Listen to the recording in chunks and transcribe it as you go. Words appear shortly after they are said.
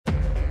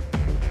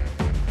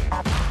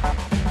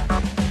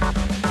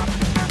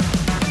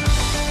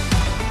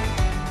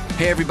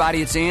Hey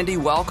everybody, it's Andy.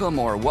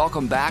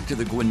 Welcome back to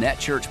the Gwinnett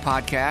Church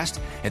Podcast.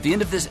 At the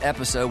end of this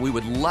episode, we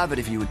would love it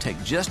if you would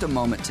take just a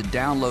moment to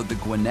download the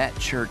Gwinnett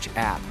Church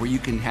app, where you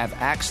can have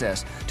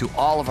access to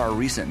all of our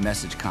recent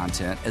message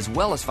content, as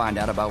well as find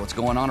out about what's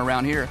going on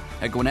around here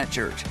at Gwinnett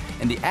Church.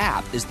 And the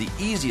app is the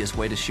easiest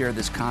way to share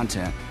this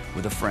content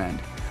with a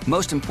friend.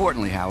 Most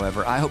importantly,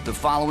 however, I hope the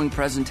following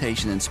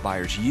presentation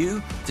inspires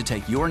you to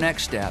take your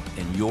next step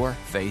in your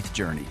faith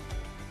journey.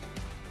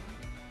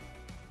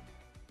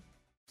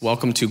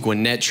 Welcome to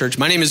Gwinnett Church.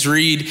 My name is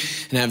Reed,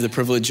 and I have the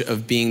privilege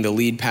of being the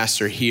lead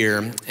pastor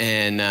here.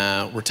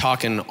 And we're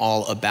talking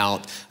all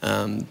about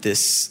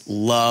this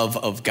love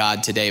of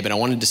God today. But I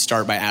wanted to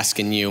start by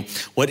asking you,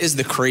 what is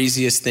the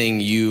craziest thing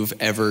you've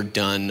ever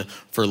done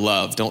for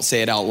love? Don't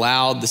say it out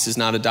loud. This is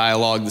not a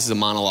dialogue. This is a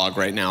monologue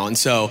right now.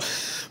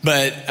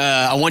 But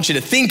I want you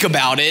to think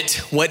about it.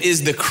 What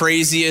is the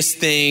craziest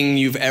thing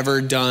you've ever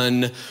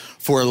done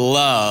for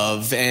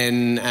love?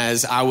 And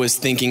as I was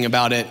thinking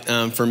about it,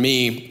 for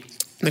me,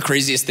 the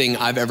craziest thing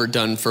I've ever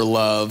done for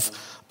love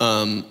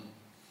has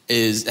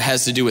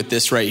to do with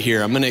this right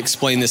here. I'm going to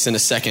explain this in a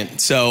second.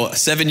 So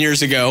 7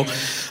 years ago,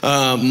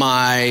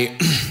 my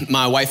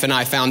wife and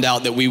I found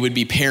out that we would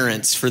be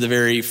parents for the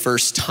very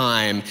first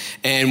time.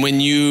 And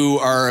when you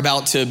are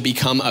about to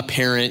become a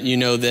parent, you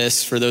know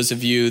this. For those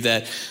of you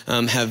that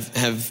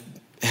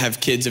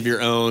have kids of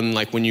your own,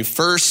 like when you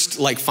first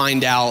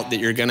find out that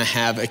you're gonna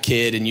have a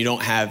kid and you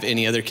don't have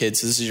any other kids,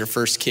 so this is your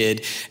first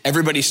kid,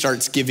 everybody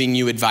starts giving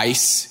you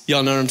advice.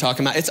 Y'all know what I'm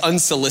talking about? It's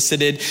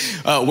unsolicited.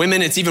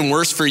 Women, it's even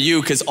worse for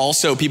you, because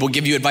also people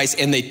give you advice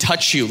and they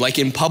touch you like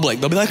in public.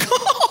 They'll be like,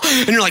 oh,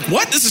 and you're like,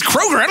 what? This is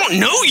Kroger. I don't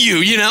know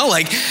you,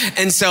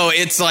 and so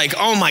it's like,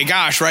 oh my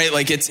gosh, right?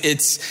 Like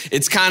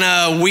it's kind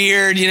of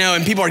weird,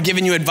 and people are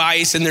giving you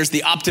advice, and there's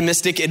the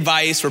optimistic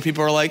advice where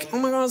people are like, oh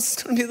my God, this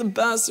is gonna be the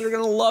best. They're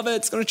gonna love it.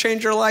 It's going to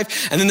change your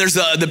life. And then there's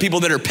the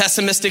people that are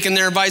pessimistic in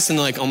their advice, and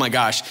they're like, oh my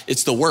gosh,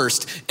 it's the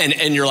worst,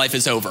 and your life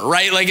is over,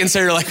 right? And so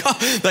you're like,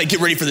 oh,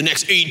 get ready for the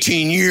next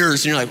 18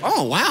 years. And you're like,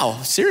 oh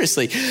wow,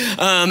 seriously.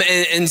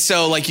 And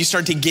so you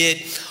start to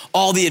get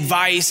all the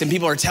advice, and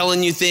people are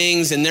telling you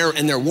things, and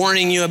they're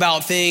warning you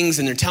about things,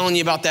 and they're telling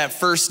you about that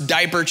first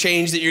diaper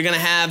change that you're going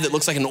to have that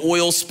looks like an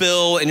oil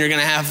spill, and you're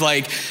going to have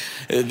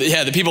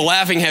the people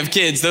laughing have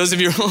kids. Those of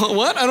you,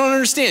 what? I don't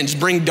understand. Just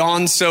bring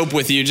Dawn soap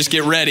with you. Just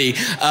get ready.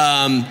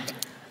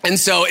 And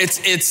so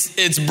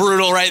it's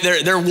brutal, right?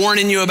 They're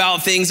warning you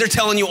about things. They're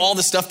telling you all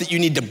the stuff that you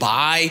need to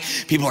buy.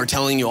 People are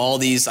telling you all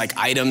these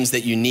items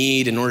that you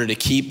need in order to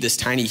keep this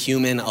tiny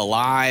human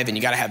alive. And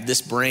you got to have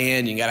this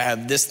brand, you got to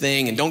have this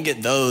thing, and don't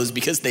get those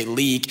because they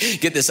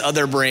leak. Get this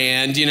other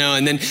brand,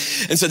 and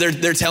so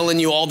they're telling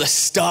you all the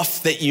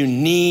stuff that you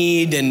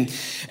need.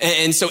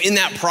 And so in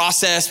that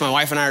process, my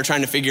wife and I are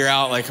trying to figure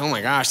out oh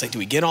my gosh, do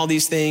we get all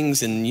these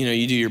things? And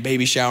you do your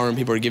baby shower and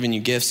people are giving you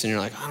gifts, and you're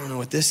like, I don't know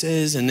what this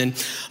is. And then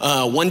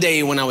one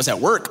day when I was at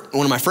work,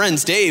 one of my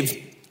friends,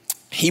 Dave,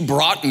 he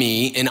brought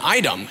me an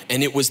item,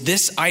 and it was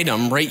this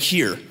item right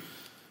here.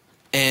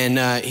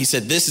 And he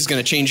said, this is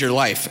going to change your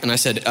life. And I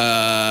said,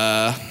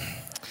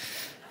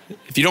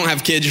 if you don't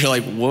have kids, you're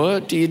like,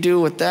 what do you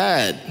do with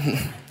that?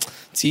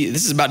 See,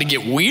 this is about to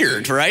get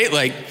weird,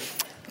 right?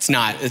 It's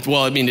not.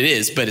 Well, I mean, it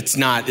is, but it's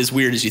not as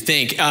weird as you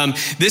think.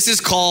 This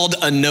is called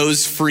a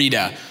nose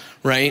Frida.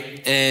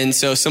 Right? And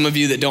so some of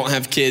you that don't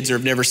have kids or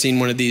have never seen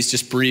one of these,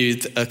 just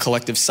breathe a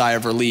collective sigh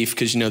of relief,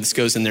 because this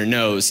goes in their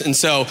nose. And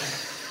so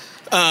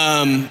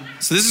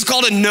this is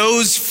called a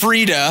nose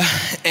Frida.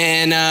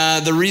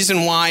 And the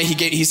reason why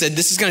he said,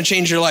 this is going to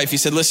change your life. He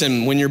said,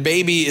 listen, when your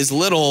baby is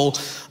little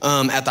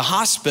at the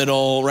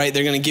hospital, right,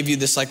 they're going to give you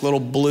this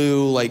little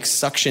blue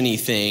suction-y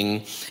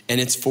thing.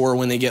 And it's for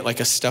when they get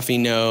a stuffy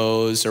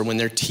nose, or when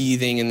they're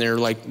teething and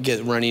they're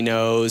get runny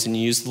nose, and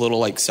you use the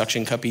little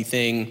suction cuppy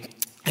thing.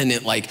 And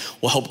it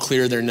will help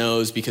clear their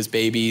nose, because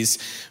babies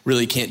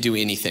really can't do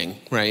anything,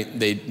 right?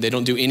 They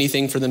don't do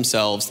anything for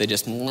themselves. They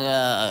just,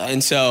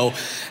 and so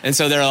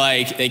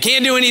they're they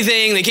can't do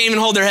anything. They can't even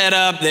hold their head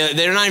up.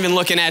 They're not even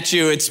looking at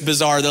you. It's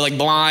bizarre. They're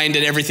blind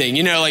and everything,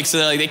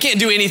 so they can't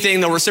do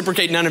anything. They'll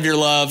reciprocate none of your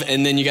love.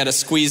 And then you got to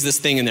squeeze this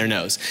thing in their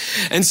nose.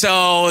 And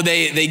so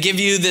they give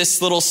you this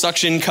little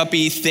suction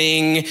cuppy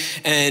thing.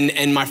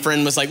 And my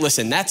friend was like,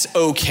 listen, that's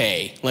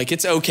okay.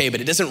 It's okay, but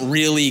it doesn't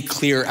really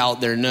clear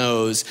out their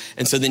nose.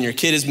 And so then your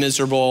kid is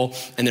miserable,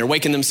 and they're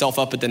waking themselves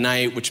up at the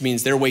night, which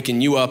means they're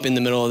waking you up in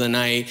the middle of the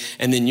night.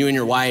 And then you and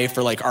your wife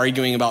are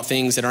arguing about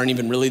things that aren't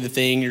even really the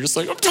thing. You're just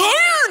I'm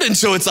tired. And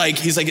so it's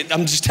he's like,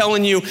 I'm just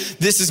telling you,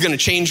 this is going to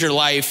change your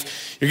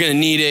life. You're going to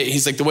need it.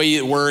 He's like, the way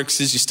it works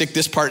is you stick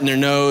this part in their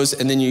nose,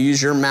 and then you use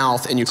your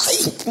mouth, and you,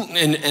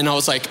 and I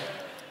was like,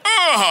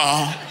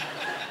 oh.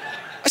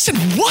 I said,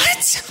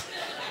 what?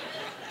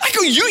 I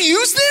go, you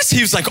use this?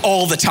 He was like,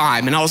 all the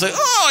time. And I was like,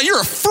 oh, you're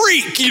a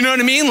freak. You know what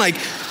I mean?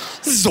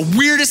 This is the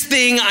weirdest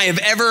thing I have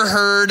ever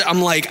heard.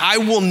 I'm like, I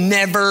will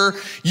never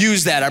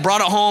use that. I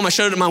brought it home. I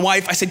showed it to my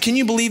wife. I said, can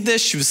you believe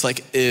this? She was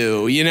like,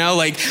 ew,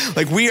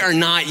 we are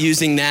not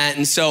using that.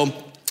 And so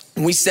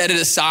And we set it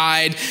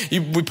aside.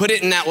 We put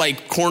it in that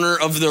like corner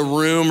of the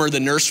room or the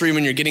nursery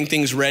when you're getting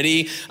things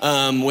ready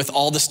with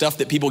all the stuff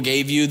that people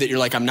gave you that you're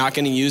like, I'm not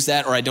going to use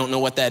that, or I don't know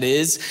what that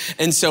is.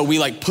 And so we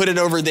like put it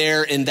over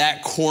there in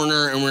that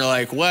corner, and we're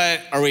like,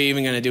 what are we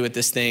even going to do with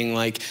this thing?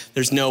 Like,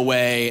 there's no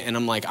way. And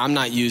I'm like, I'm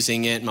not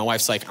using it. My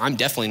wife's like, I'm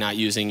definitely not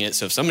using it.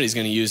 So if somebody's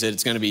going to use it,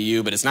 it's going to be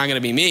you, but it's not going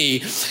to be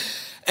me.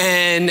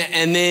 And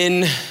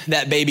then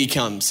that baby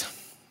comes.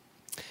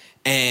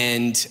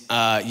 And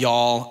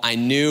y'all, I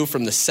knew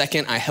from the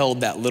second I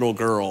held that little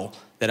girl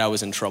that I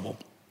was in trouble.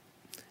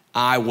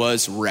 I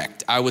was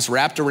wrecked. I was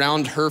wrapped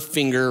around her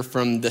finger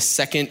from the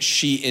second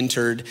she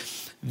entered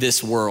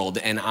this world.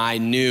 And I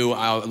knew,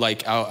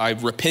 I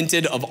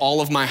repented of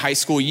all of my high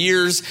school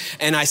years.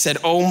 And I said,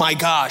 oh my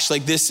gosh,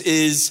 like this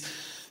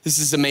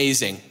is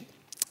amazing.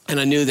 And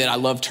I knew that I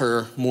loved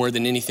her more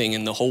than anything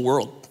in the whole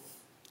world.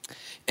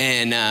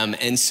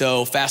 And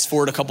so fast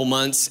forward a couple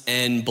months,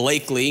 and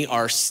Blakely,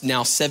 our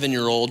now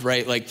 7-year-old,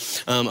 right? Like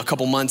a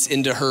couple months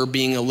into her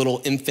being a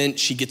little infant,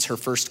 she gets her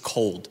first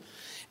cold.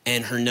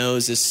 And her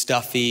nose is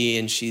stuffy,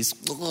 and she's,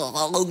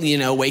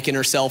 waking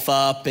herself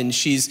up, and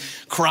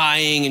she's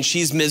crying, and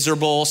she's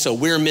miserable. So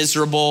we're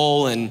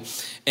miserable, and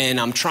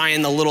I'm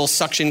trying the little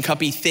suction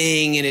cuppy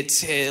thing, and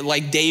it's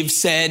like Dave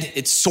said,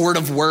 it sort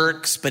of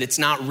works, but it's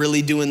not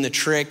really doing the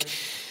trick.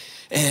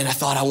 And I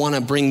thought, I want to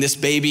bring this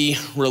baby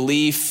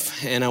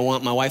relief, and I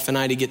want my wife and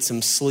I to get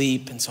some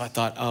sleep. And so I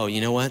thought, oh,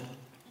 you know what?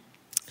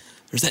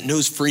 There's that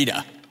Nose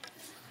Frida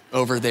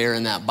over there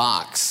in that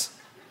box.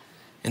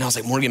 And I was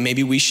like, Morgan,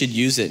 maybe we should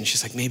use it. And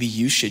she's like, maybe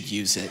you should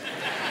use it.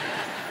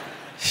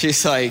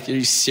 She's like, are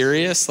you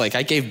serious? Like,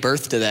 I gave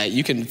birth to that.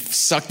 You can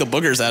suck the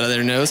boogers out of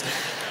their nose. So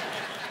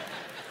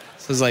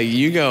I was like,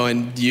 you go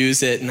and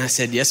use it. And I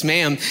said, yes,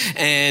 ma'am.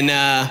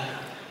 And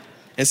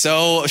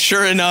so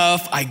sure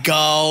enough, I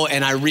go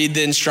and I read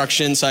the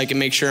instructions so I can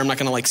make sure I'm not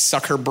gonna like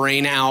suck her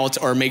brain out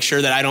or make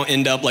sure that I don't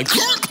end up like,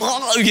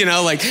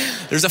 like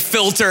there's a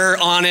filter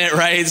on it,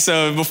 right?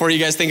 So before you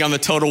guys think I'm a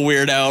total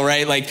weirdo,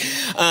 right?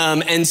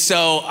 And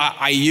so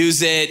I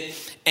use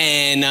it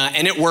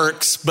and it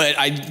works, but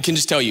I can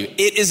just tell you,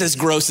 it is as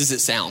gross as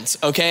it sounds,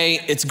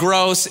 okay? It's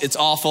gross, it's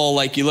awful.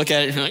 Like you look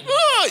at it and you're like,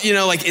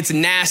 oh, like it's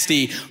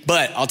nasty.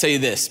 But I'll tell you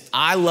this,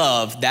 I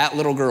love that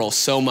little girl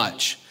so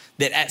much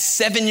that at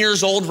 7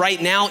 years old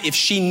right now, if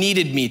she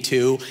needed me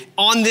to,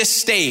 on this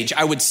stage,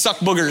 I would suck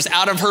boogers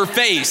out of her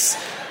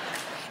face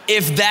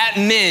if that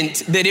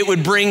meant that it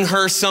would bring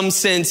her some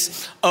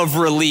sense of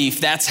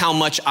relief. That's how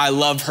much I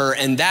love her.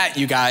 And that,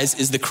 you guys,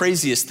 is the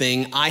craziest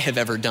thing I have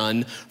ever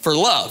done for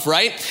love,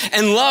 right?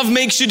 And love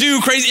makes you do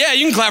crazy. Yeah,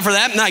 you can clap for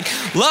that. Like,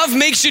 love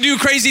makes you do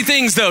crazy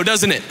things though,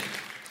 doesn't it?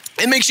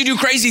 It makes you do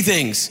crazy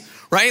things,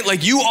 right?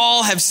 Like you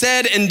all have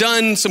said and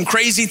done some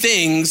crazy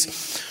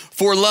things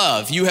for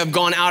love. You have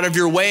gone out of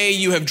your way.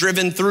 You have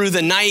driven through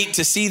the night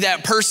to see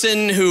that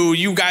person who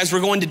you guys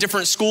were going to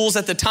different schools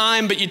at the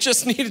time, but you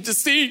just needed to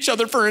see each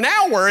other for an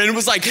hour. And it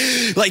was like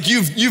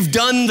you've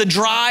done the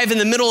drive in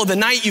the middle of the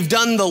night. You've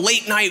done the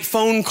late night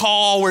phone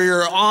call where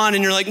you're on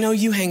and you're like, no,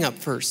 you hang up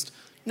first.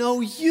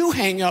 No, you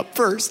hang up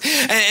first.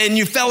 And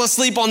you fell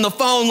asleep on the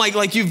phone.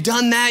 Like you've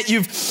done that.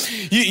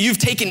 You've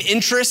taken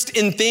interest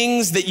in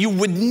things that you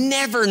would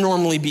never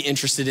normally be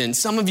interested in.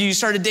 Some of you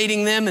started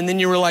dating them and then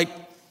you were like,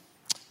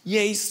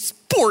 yay,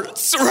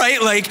 sports,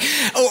 right? Like,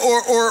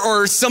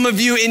 or some of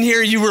you in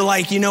here, you were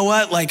like, you know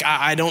what? Like,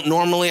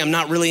 I'm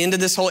not really into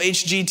this whole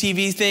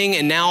HGTV thing.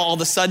 And now all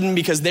of a sudden,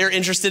 because they're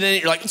interested in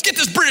it, you're like, let's get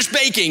this British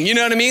baking. You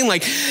know what I mean?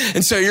 Like,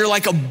 and so you're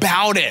like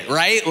about it,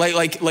 right?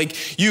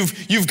 Like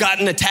you've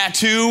gotten a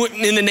tattoo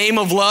in the name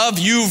of love.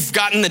 You've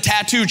gotten the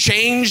tattoo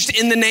changed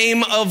in the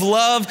name of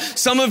love.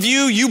 Some of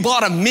you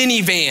bought a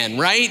minivan,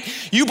 right?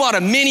 You bought a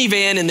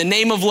minivan in the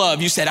name of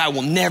love. You said, I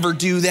will never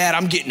do that.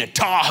 I'm getting a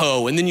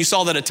Tahoe. And then you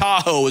saw that a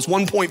Tahoe is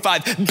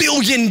 $1.5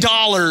 billion.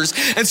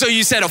 And so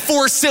you said a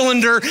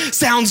 4-cylinder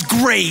sounds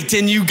great.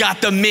 And you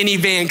got the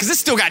minivan because it's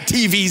still got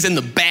TVs in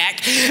the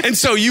back. And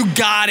so you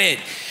got it.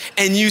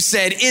 And you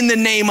said, in the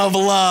name of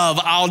love,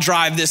 I'll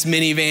drive this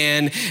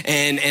minivan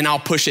and I'll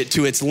push it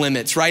to its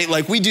limits, right?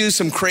 Like we do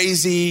some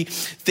crazy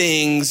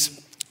things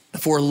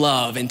for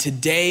love. And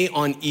today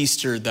on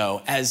Easter,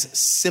 though, as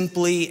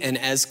simply and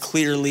as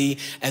clearly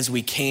as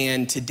we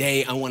can,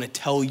 today I want to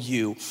tell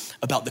you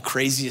about the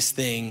craziest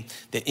thing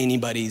that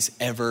anybody's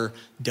ever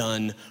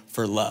done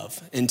for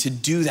love. And to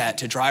do that,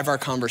 to drive our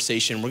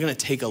conversation, we're going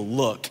to take a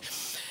look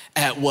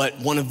at what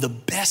one of the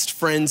best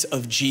friends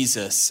of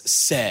Jesus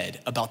said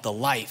about the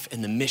life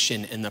and the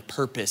mission and the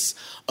purpose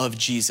of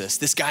Jesus.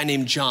 This guy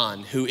named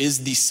John, who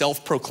is the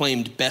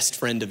self-proclaimed best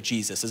friend of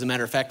Jesus. As a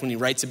matter of fact, when he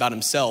writes about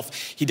himself,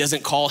 he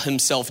doesn't call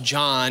himself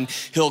John,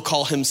 he'll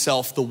call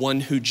himself the one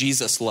who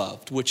Jesus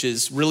loved, which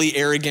is really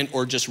arrogant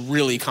or just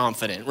really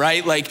confident,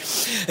 right?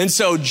 And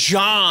so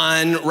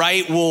John,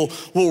 right, will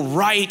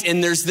write,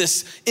 and there's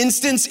this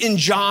instance in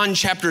John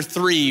chapter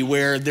 3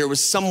 where there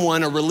was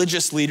someone, a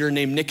religious leader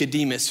named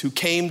Nicodemus, who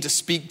came to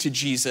speak to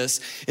Jesus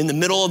in the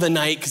middle of the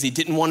night because he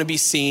didn't want to be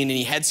seen, and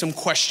he had some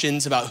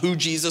questions about who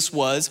Jesus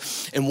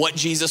was and what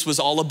Jesus was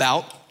all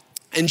about.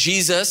 And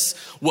Jesus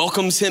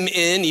welcomes him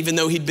in, even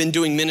though he'd been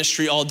doing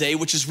ministry all day,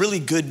 which is really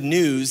good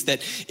news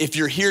that if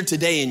you're here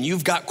today and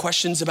you've got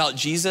questions about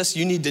Jesus,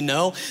 you need to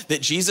know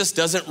that Jesus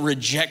doesn't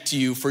reject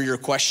you for your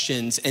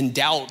questions, and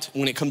doubt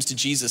when it comes to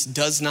Jesus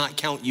does not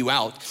count you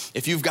out.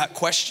 If you've got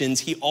questions,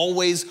 he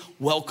always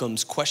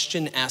welcomes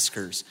question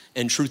askers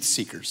and truth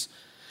seekers.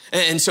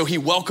 And so he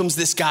welcomes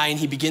this guy and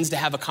he begins to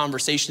have a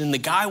conversation. And the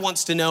guy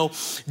wants to know,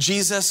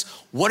 Jesus,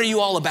 what are you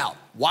all about?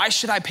 Why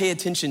should I pay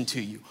attention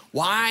to you?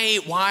 Why,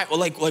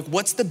 like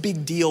what's the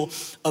big deal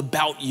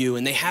about you?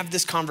 And they have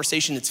this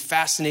conversation. It's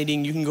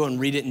fascinating. You can go and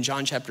read it in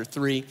John chapter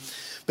 3.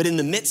 But in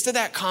the midst of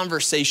that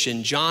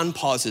conversation, John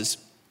pauses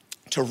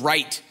to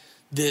write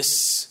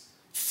this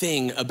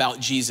thing about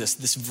Jesus,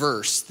 this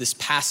verse, this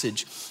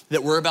passage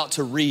that we're about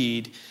to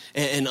read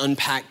and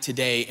unpack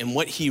today. And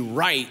what he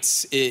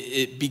writes,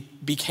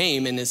 it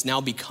became and has now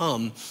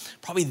become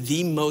probably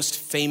the most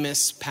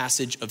famous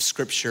passage of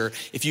scripture.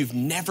 If you've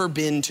never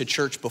been to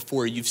church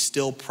before, you've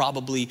still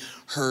probably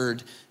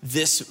heard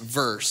this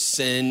verse.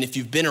 And if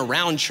you've been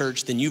around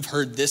church, then you've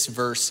heard this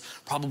verse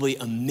probably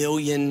a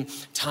million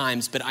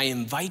times. But I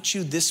invite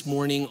you this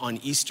morning on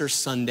Easter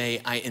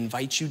Sunday, I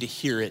invite you to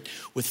hear it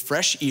with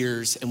fresh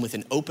ears and with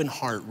an open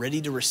heart, ready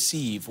to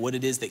receive what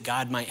it is that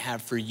God might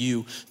have for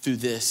you through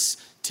this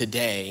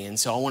today. And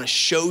so I want to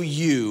show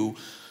you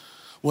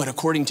what,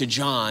 according to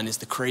John, is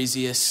the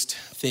craziest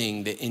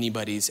thing that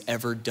anybody's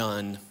ever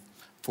done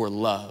for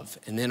love.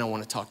 And then I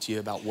want to talk to you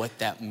about what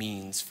that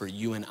means for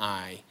you and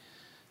I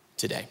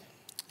today.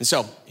 And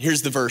so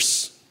here's the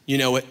verse. You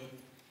know it.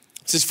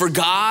 It says, "For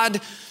God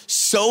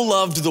so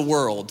loved the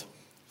world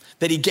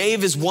that he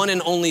gave his one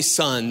and only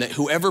Son, that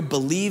whoever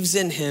believes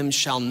in him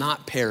shall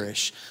not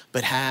perish,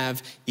 but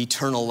have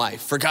eternal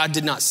life. For God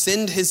did not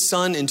send his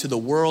Son into the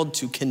world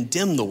to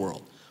condemn the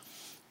world,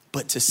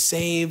 but to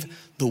save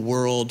the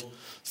world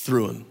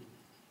through him."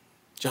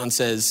 John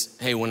says,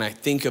 hey, when I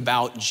think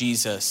about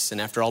Jesus,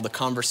 and after all the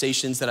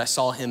conversations that I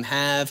saw him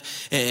have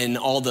and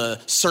all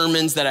the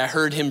sermons that I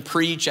heard him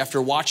preach,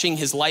 after watching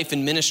his life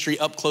and ministry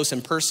up close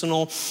and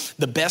personal,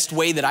 the best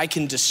way that I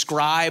can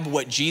describe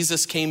what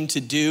Jesus came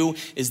to do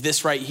is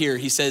this right here.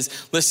 He says,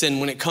 listen,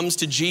 when it comes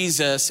to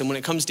Jesus and when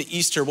it comes to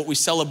Easter, what we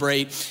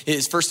celebrate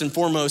is first and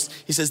foremost,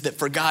 he says that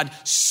for God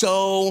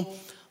so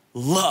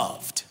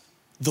loved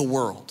the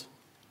world.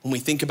 When we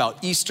think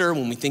about Easter,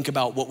 when we think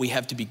about what we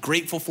have to be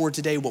grateful for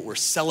today, what we're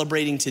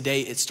celebrating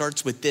today, it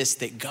starts with this,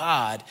 that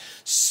God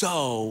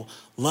so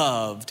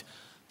loved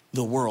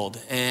the world.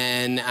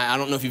 And I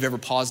don't know if you've ever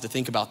paused to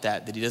think about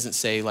that he doesn't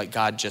say like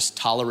God just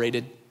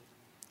tolerated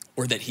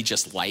or that he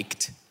just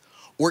liked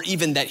or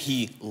even that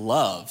he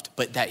loved,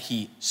 but that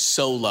he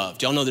so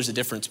loved. Y'all know there's a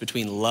difference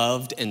between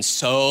loved and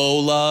so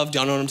loved.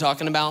 Y'all know what I'm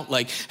talking about?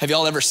 Like, have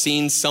y'all ever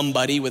seen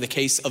somebody with a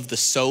case of the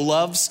so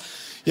loves?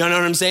 You know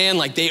what I'm saying?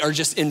 Like they are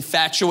just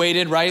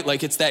infatuated, right?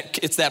 Like it's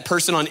that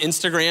person on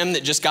Instagram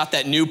that just got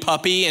that new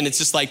puppy and it's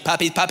just like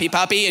puppy.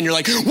 And you're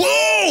like,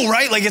 whoa,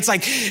 right? Like it's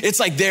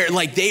like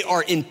they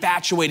are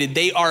infatuated.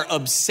 They are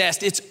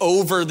obsessed. It's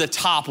over the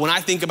top. When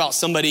I think about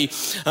somebody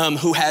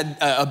who had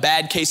a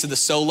bad case of the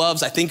so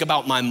loves, I think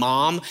about my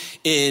mom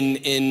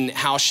in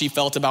how she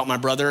felt about my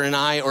brother and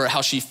I, or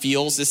how she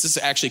feels. This is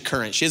actually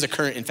current. She has a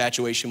current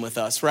infatuation with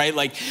us, right?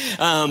 Like,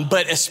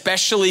 but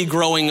especially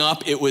growing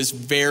up, it was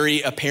very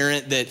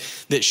apparent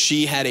that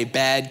she had a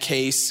bad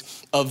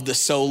case of the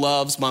so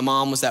loves. My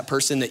mom was that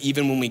person that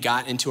even when we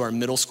got into our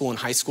middle school and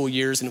high school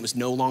years and it was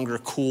no longer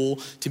cool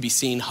to be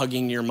seen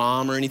hugging your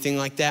mom or anything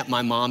like that,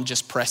 my mom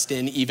just pressed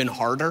in even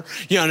harder.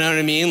 You know what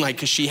I mean? Like,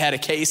 cause she had a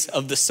case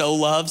of the so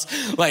loves.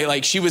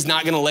 Like she was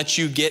not gonna let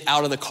you get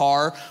out of the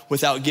car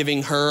without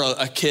giving her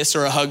a kiss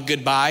or a hug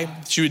goodbye.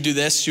 She would do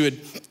this.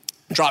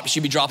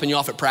 She'd be dropping you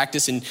off at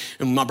practice and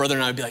my brother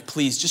and I would be like,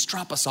 please just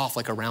drop us off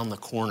like around the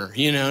corner.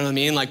 You know what I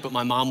mean? Like, but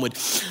my mom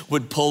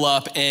would pull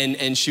up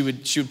and she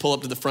would pull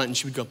up to the front and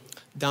she would go,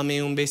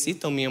 dame un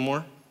besito, mi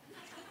amor,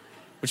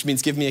 which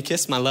means give me a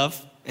kiss, my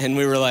love. And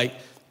we were like,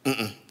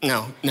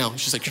 no.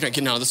 She's like, you're not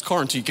getting out of this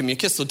car until you give me a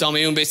kiss. So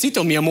dame un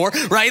besito, mi amor,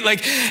 right?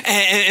 Like,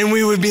 and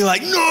we would be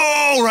like,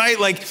 no, right?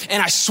 Like,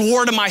 and I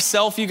swore to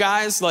myself, you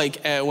guys,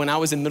 like when I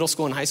was in middle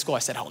school and high school, I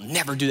said, I'll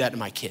never do that to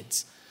my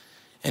kids.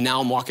 And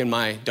now I'm walking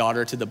my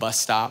daughter to the bus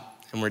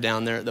stop and we're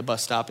down there at the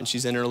bus stop and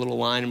she's in her little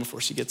line. And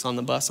before she gets on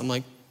the bus, I'm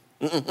like,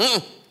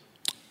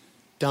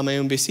 dame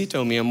un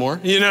besito, mi amor.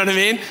 You know what I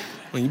mean?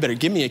 Well, you better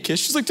give me a kiss.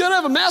 She's like, Dad, I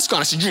have a mask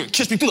on. I said, you're gonna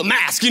kiss me through the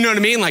mask. You know what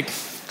I mean? Like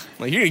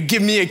you're gonna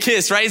give me a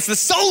kiss, right? It's the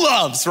so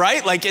loves,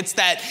 right? Like it's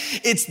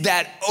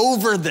that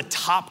over the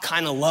top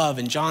kind of love.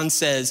 And John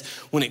says,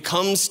 when it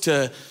comes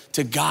to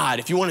God,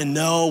 if you want to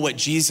know what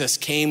Jesus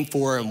came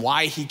for and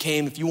why he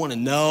came, if you want to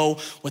know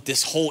what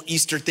this whole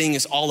Easter thing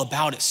is all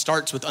about, it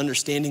starts with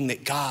understanding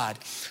that God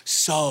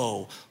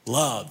so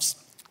loves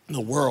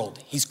the world.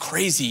 He's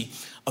crazy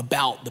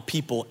about the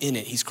people in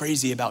it. He's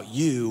crazy about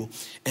you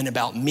and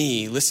about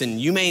me. Listen,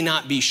 you may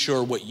not be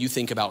sure what you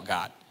think about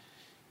God.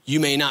 You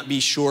may not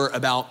be sure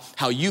about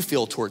how you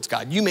feel towards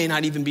God. You may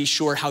not even be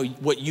sure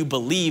what you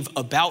believe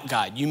about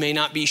God. You may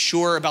not be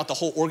sure about the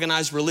whole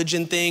organized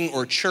religion thing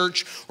or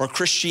church or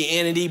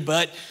Christianity,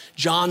 but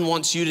John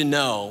wants you to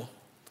know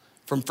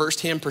from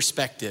firsthand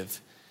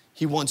perspective,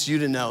 he wants you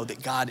to know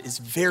that God is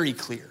very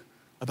clear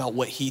about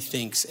what he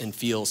thinks and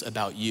feels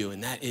about you,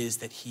 and that is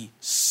that he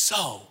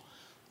so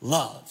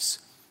loves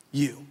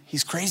you.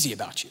 He's crazy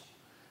about you.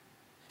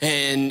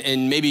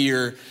 And maybe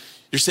you're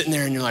sitting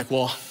there and you're like,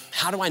 well,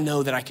 how do I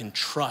know that I can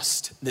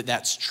trust that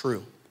that's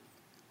true?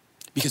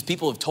 Because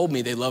people have told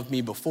me they loved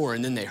me before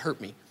and then they hurt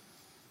me.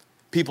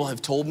 People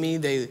have told me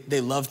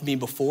they loved me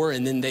before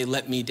and then they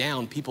let me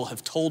down. People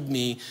have told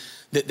me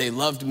that they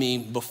loved me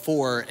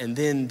before and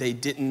then they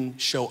didn't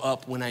show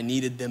up when I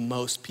needed them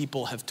most.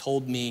 People have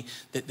told me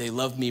that they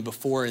loved me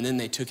before and then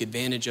they took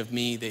advantage of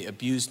me, they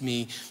abused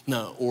me,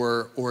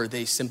 or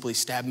they simply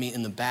stabbed me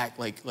in the back.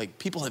 Like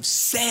people have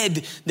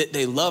said that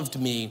they loved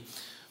me,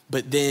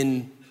 but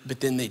then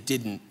they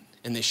didn't,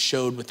 and they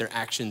showed with their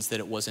actions that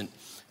it wasn't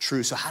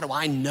true. So how do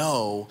I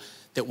know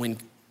that when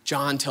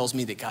John tells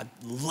me that God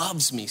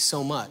loves me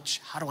so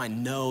much, how do I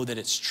know that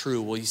it's true?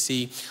 Well, you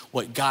see,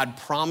 what God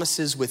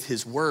promises with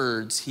his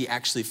words, he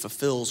actually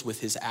fulfills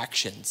with his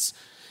actions.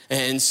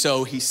 And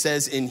so he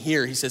says in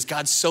here, he says,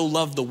 God so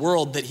loved the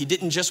world that he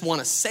didn't just want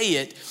to say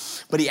it,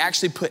 but he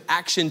actually put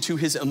action to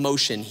his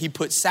emotion. He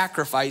put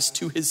sacrifice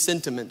to his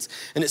sentiments.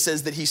 And it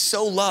says that he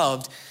so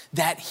loved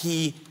that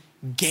he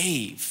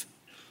gave.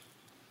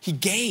 He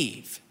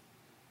gave.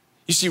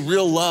 You see,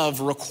 real love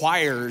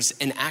requires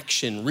an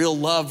action. Real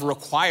love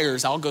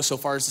requires, I'll go so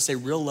far as to say,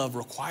 real love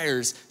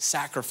requires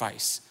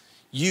sacrifice.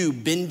 You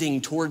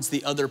bending towards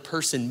the other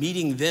person,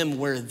 meeting them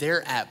where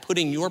they're at,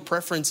 putting your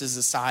preferences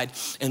aside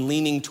and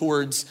leaning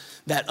towards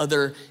that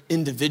other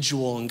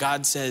individual. And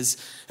God says,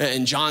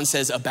 and John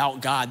says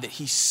about God that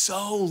he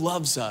so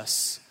loves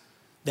us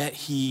that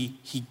he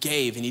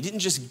gave. And he didn't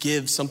just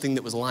give something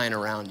that was lying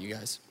around, you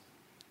guys.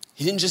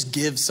 He didn't just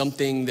give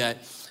something that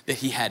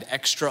he had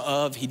extra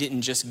of. He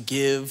didn't just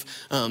give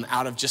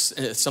out of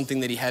just something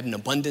that he had an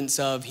abundance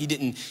of. He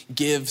didn't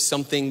give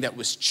something that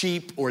was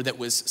cheap or that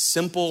was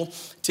simple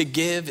to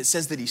give. It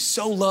says that he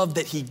so loved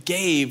that he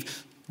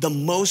gave the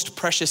most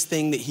precious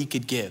thing that he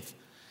could give.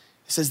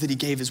 It says that he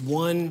gave his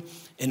one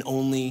and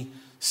only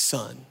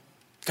son.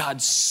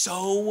 God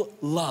so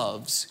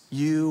loves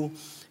you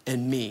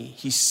and me.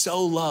 He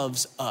so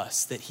loves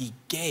us that he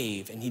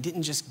gave, and he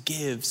didn't just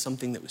give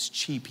something that was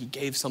cheap. He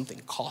gave something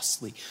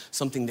costly,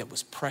 something that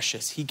was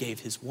precious. He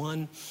gave his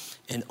one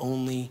and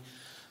only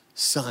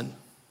son.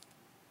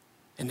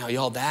 And now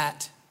y'all,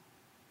 that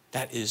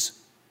is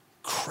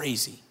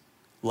crazy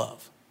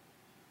love.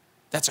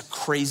 That's a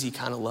crazy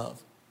kind of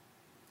love.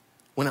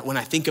 When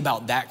I think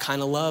about that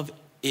kind of love,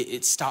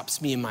 it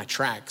stops me in my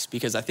tracks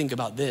because I think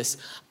about this.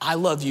 I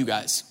love you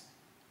guys.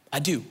 I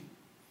do.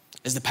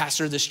 As the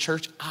pastor of this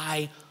church,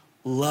 I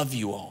love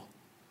you all.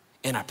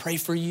 And I pray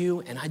for you,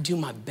 and I do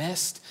my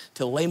best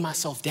to lay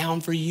myself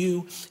down for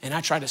you, and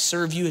I try to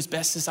serve you as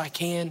best as I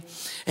can,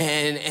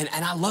 and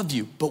I love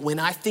you. But when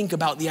I think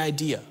about the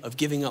idea of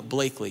giving up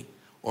Blakely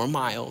or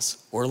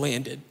Miles or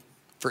Landon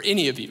for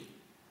any of you,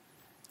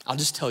 I'll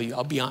just tell you,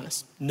 I'll be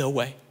honest, no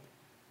way.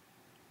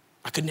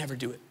 I could never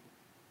do it.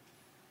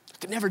 I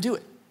could never do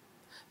it.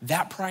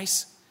 That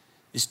price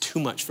is too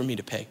much for me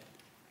to pay.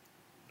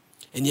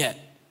 And yet,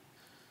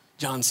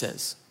 John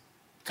says,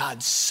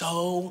 God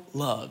so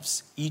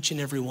loves each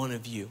and every one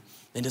of you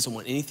and doesn't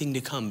want anything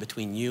to come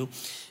between you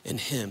and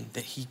him,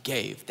 that he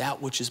gave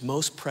that which is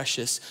most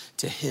precious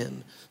to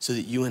him so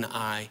that you and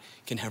I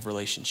can have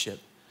relationship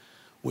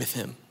with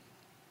him.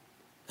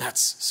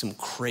 That's some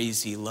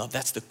crazy love.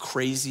 That's the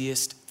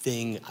craziest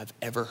thing I've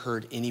ever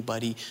heard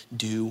anybody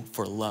do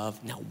for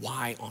love. Now,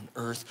 why on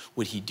earth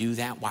would he do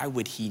that? Why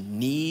would he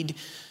need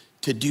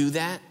to do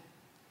that?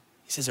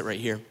 He says it right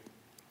here.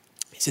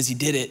 He says he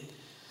did it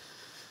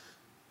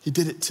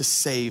to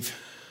save.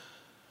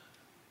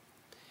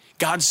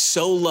 God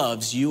so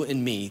loves you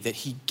and me that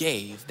he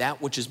gave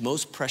that which is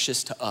most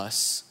precious to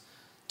us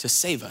to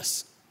save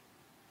us.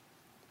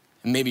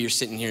 And maybe you're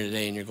sitting here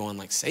today and you're going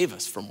like, save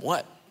us from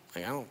what?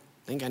 Like, I don't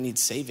think I need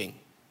saving.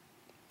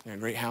 I got a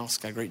great house,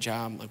 got a great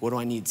job. Like, what do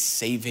I need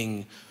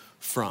saving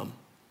from?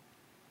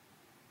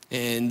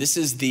 And this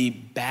is the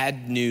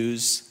bad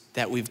news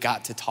that we've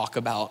got to talk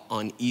about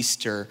on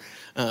Easter.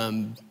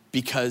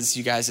 Because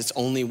you guys, it's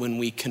only when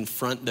we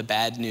confront the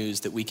bad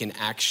news that we can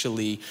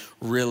actually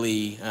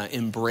really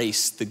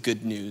embrace the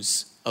good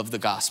news of the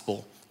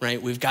gospel, right?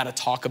 We've got to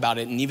talk about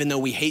it. And even though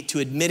we hate to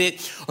admit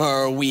it,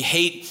 or we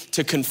hate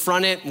to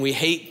confront it, we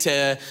hate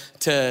to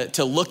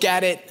look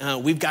at it,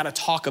 we've got to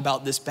talk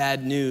about this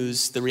bad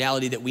news, the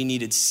reality that we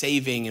needed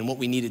saving. And what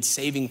we needed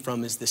saving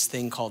from is this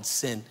thing called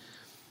sin.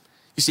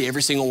 You see,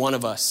 every single one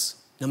of us,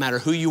 no matter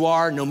who you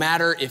are, no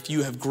matter if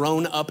you have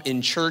grown up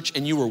in church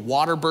and you were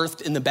water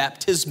birthed in the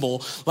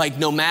baptismal, like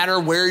no matter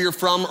where you're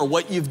from or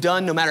what you've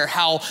done, no matter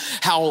how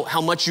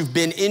much you've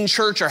been in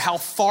church or how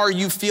far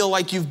you feel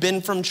like you've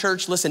been from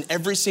church, listen,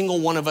 every single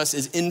one of us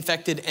is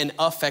infected and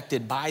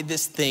affected by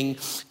this thing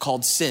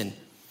called sin.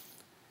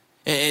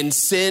 And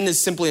sin is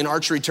simply an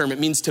archery term. It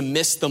means to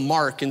miss the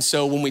mark. And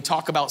so when we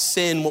talk about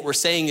sin, what we're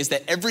saying is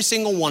that every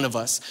single one of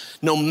us,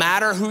 no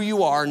matter who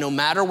you are, no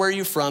matter where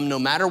you're from, no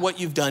matter what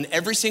you've done,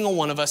 every single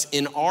one of us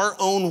in our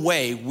own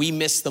way, we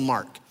miss the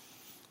mark.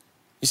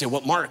 You say,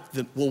 what mark?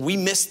 Well, we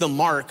miss the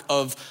mark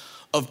of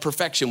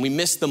perfection. We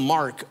miss the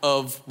mark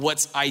of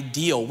what's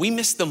ideal. We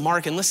miss the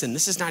mark. And listen,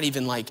 this is not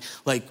even like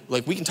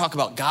we can talk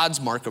about God's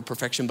mark of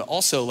perfection, but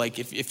also like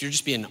if you're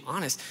just being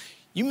honest,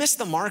 you miss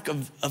the mark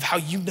of how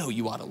you know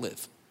you ought to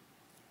live,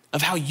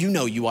 of how you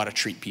know you ought to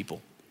treat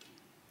people.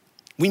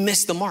 We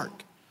miss the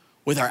mark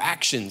with our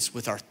actions,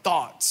 with our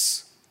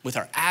thoughts, with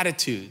our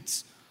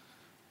attitudes.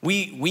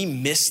 We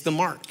miss the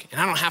mark. And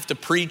I don't have to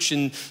preach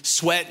and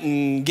sweat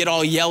and get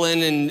all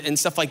yelling and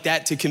stuff like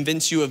that to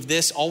convince you of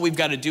this. All we've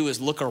got to do is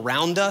look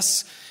around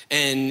us.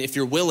 And if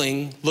you're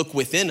willing, look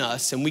within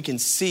us and we can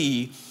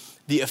see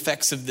the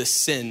effects of this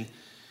sin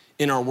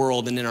in our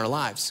world and in our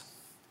lives.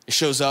 It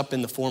shows up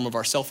in the form of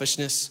our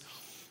selfishness.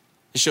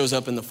 It shows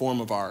up in the form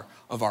of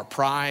our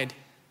pride.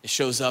 It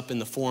shows up in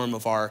the form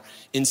of our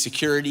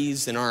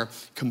insecurities and our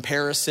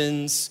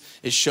comparisons.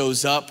 It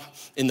shows up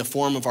in the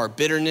form of our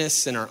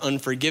bitterness and our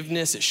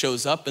unforgiveness. It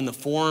shows up in the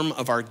form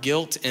of our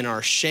guilt and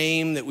our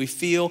shame that we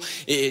feel.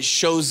 It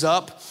shows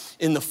up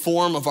in the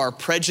form of our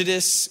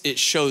prejudice. It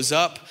shows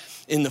up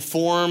in the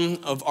form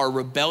of our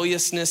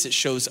rebelliousness. It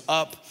shows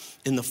up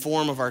in the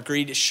form of our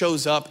greed. It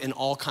shows up in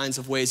all kinds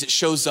of ways. It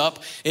shows up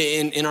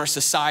in our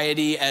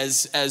society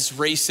as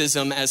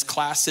racism, as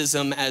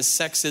classism, as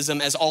sexism,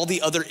 as all the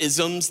other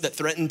isms that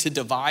threaten to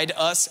divide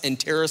us and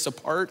tear us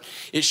apart.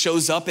 It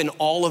shows up in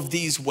all of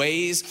these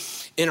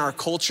ways in our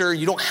culture.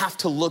 You don't have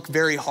to look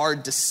very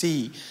hard to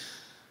see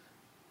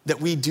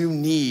that we do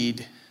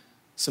need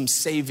some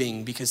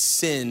saving because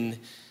sin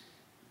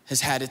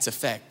has had its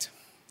effect.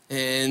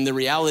 And the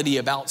reality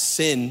about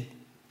sin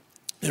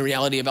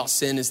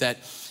is that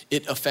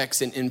it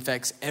affects and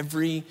infects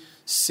every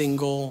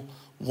single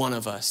one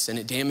of us. And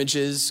it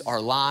damages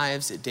our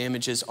lives, it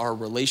damages our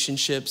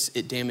relationships,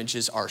 it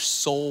damages our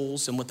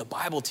souls. And what the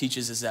Bible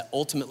teaches is that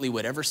ultimately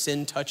whatever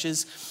sin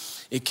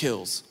touches, it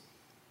kills.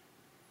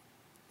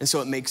 And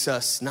so it makes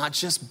us not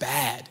just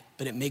bad,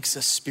 but it makes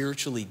us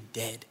spiritually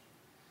dead.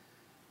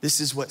 This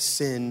is what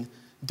sin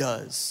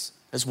does.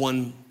 As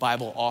one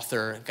Bible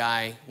author, a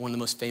guy, one of the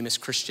most famous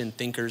Christian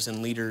thinkers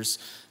and leaders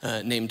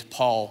named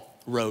Paul,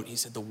 wrote, he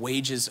said, the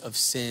wages of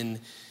sin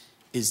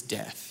is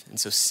death. And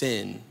so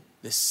sin,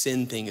 this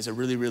sin thing is a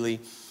really, really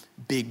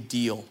big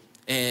deal.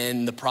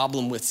 And the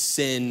problem with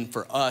sin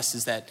for us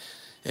is that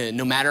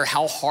no matter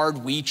how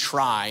hard we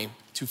try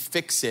to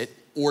fix it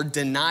or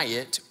deny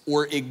it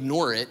or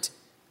ignore it,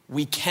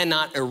 we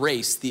cannot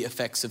erase the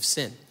effects of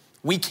sin.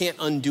 We can't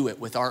undo it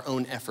with our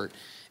own effort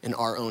and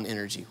our own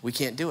energy. We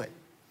can't do it.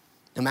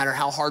 No matter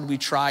how hard we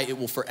try, it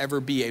will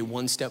forever be a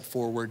 1 step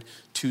forward,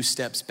 2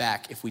 steps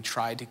back if we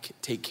try to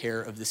take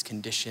care of this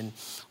condition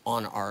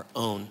on our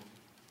own.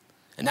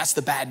 And that's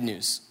the bad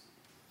news,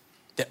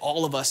 that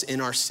all of us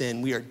in our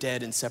sin, we are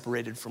dead and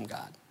separated from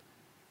God.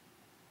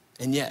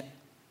 And yet,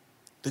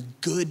 the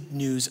good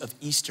news of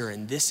Easter,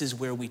 and this is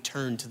where we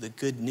turn to the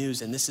good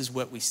news, and this is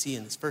what we see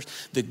in this verse.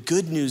 The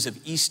good news of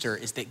Easter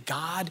is that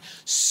God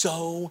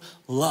so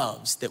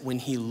loves that when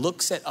he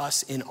looks at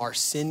us in our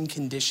sin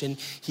condition,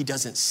 he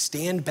doesn't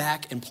stand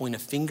back and point a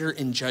finger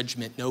in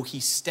judgment. No, he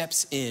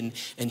steps in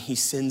and he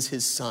sends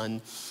his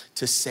son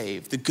to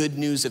save. The good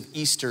news of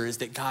Easter is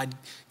that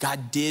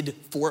God did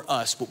for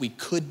us what we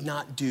could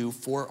not do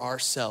for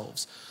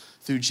ourselves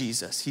through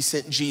Jesus. He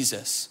sent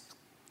Jesus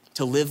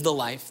to live the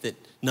life that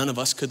none of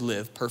us could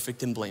live,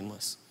 perfect and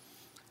blameless,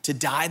 to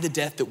die the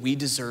death that we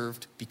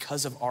deserved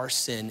because of our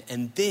sin.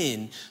 And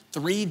then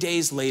 3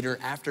 days later,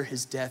 after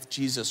his death,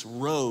 Jesus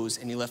rose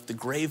and he left the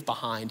grave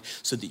behind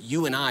so that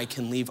you and I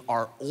can leave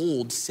our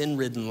old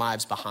sin-ridden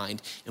lives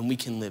behind and we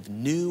can live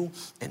new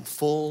and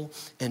full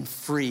and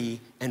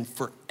free and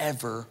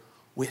forever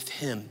with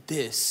him.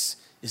 This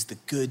is the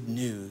good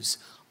news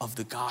of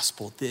the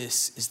gospel.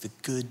 This is the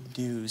good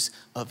news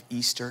of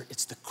Easter.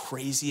 It's the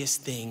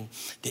craziest thing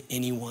that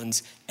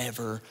anyone's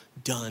ever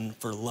done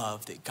for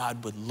love, that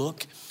God would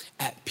look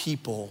at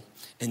people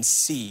and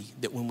see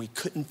that when we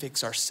couldn't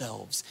fix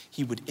ourselves,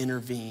 he would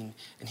intervene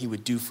and he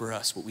would do for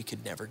us what we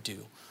could never do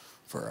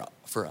for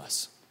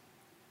us.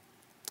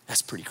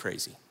 That's pretty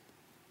crazy.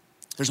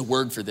 There's a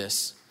word for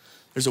this.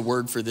 There's a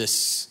word for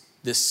this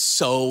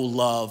so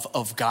love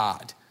of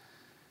God.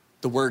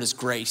 The word is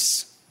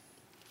grace.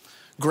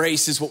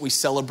 Grace is what we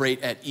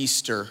celebrate at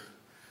Easter,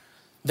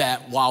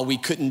 that while we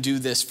couldn't do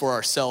this for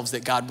ourselves,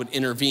 that God would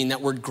intervene.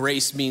 That word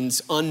grace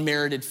means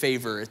unmerited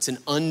favor. It's an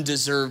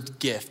undeserved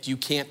gift. You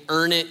can't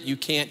earn it. You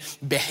can't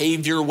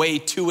behave your way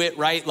to it,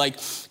 right? Like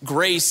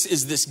grace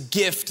is this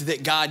gift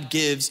that God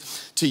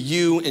gives to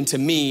you and to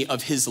me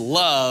of his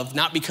love,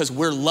 not because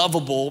we're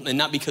lovable and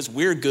not because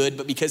we're good,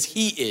 but because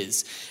he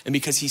is. And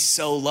because he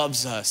so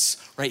loves us,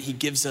 right? He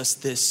gives us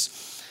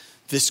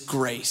this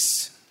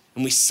grace.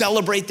 And we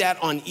celebrate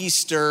that on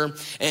Easter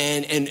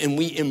and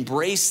we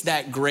embrace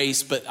that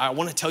grace. But I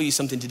want to tell you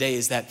something today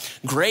is that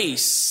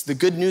grace, the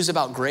good news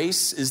about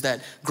grace is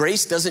that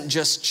grace doesn't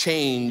just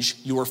change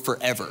your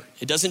forever.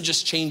 It doesn't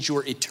just change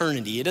your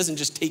eternity. It doesn't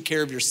just take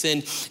care of your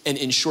sin and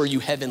ensure you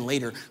heaven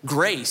later.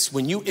 Grace,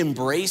 when you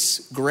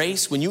embrace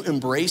grace, when you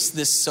embrace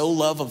this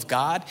love of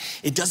God,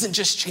 it doesn't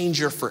just change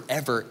your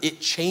forever. It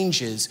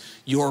changes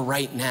your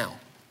right now.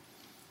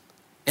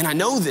 And I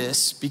know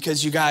this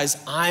because you guys,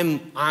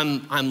 I'm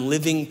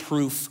living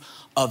proof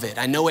of it.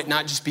 I know it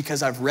not just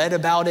because I've read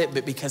about it,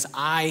 but because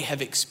I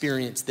have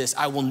experienced this.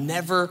 I will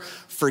never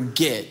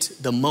forget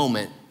the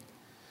moment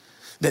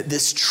that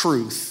this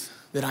truth,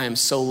 that I am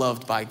so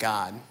loved by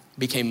God,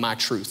 became my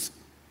truth.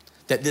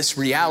 That this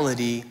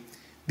reality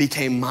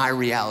became my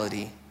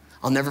reality.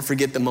 I'll never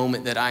forget the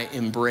moment that I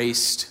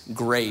embraced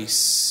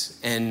grace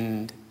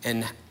and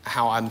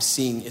how I'm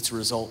seeing its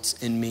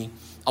results in me.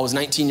 I was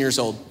 19 years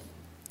old.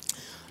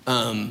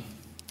 I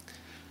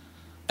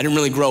didn't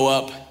really grow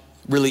up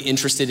really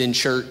interested in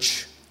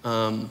church.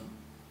 I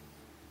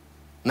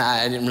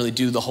didn't really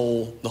do the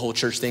whole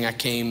church thing. I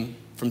came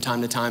from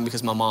time to time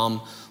because my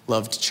mom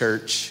loved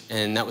church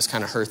and that was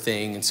kind of her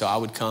thing. And so I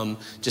would come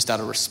just out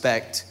of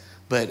respect.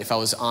 But if I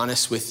was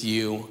honest with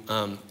you,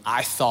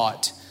 I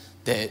thought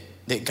that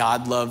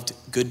God loved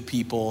good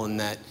people and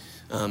that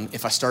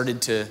if I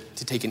started to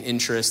take an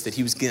interest, that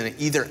he was going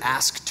to either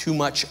ask too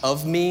much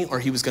of me or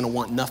he was going to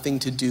want nothing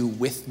to do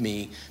with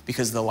me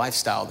because of the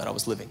lifestyle that I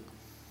was living.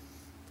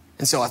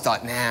 And so I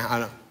thought,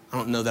 I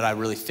don't know that I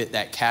really fit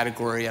that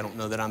category. I don't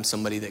know that I'm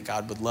somebody that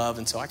God would love.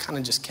 And so I kind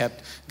of just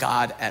kept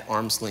God at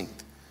arm's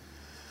length.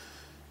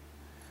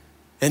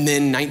 And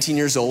then 19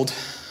 years old,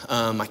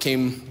 I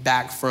came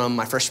back from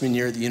my freshman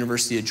year at the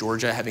University of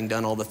Georgia, having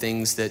done all the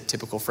things that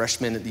typical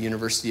freshmen at the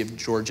University of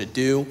Georgia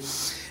do.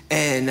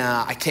 And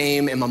I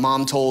came and my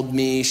mom told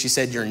me, she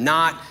said, you're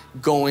not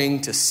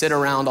going to sit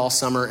around all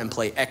summer and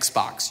play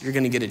Xbox. You're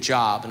going to get a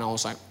job. And I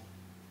was like,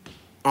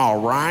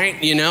 all right,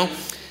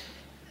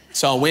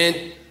 So I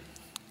went,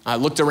 I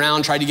looked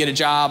around, tried to get a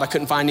job. I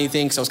couldn't find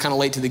anything because I was kind of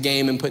late to the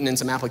game and putting in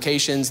some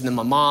applications. And then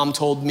my mom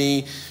told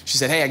me, she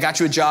said, hey, I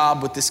got you a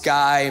job with this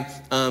guy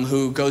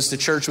who goes to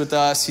church with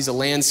us. He's a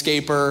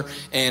landscaper.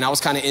 And I was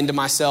kind of into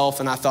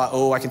myself. And I thought,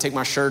 I can take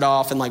my shirt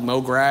off and like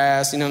mow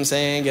grass. You know what I'm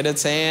saying? Get it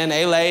saying,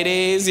 hey,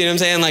 ladies. You know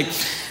what I'm saying?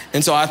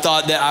 And so I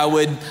thought I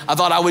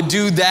would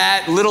do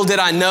that. Little did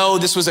I know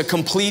this was a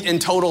complete and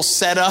total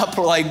setup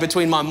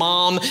between my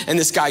mom and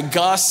this guy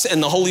Gus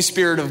and the Holy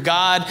Spirit of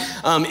God.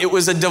 It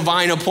was a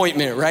divine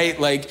appointment, right?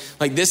 Like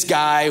this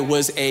guy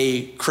was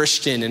a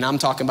Christian, and I'm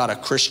talking about a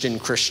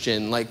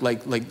Christian, like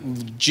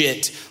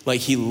legit, like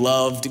he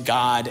loved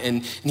God,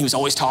 and he was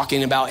always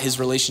talking about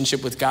his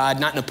relationship with God,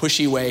 not in a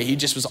pushy way. He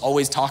just was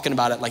always talking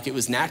about it like it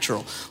was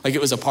natural, like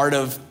it was a part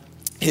of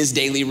his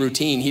daily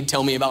routine. He'd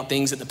tell me about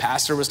things that the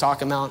pastor was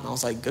talking about, and I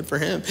was like, good for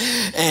him.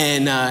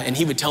 And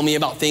he would tell me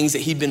about things that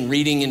he'd been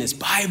reading in his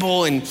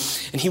Bible, and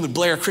he would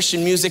blare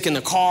Christian music in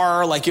the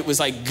car like it was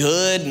like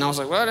good, and I was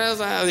like, what is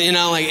that?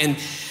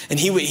 And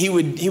he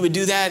would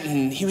do that,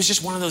 and he was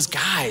just one of those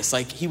guys.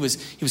 Like he was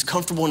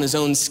comfortable in his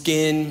own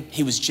skin.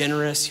 He was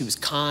generous. He was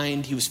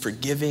kind. He was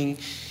forgiving.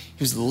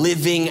 He was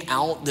living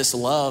out this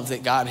love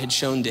that God had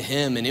shown to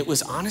him, and it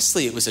was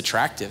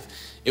attractive.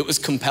 It was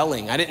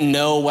compelling. I didn't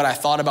know what I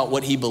thought about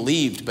what he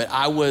believed, but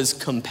I was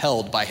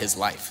compelled by his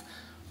life.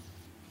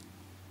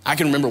 I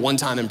can remember one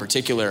time in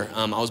particular,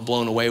 I was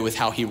blown away with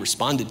how he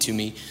responded to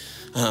me.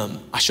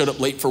 I showed up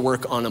late for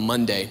work on a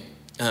Monday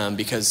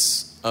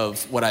because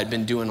of what I'd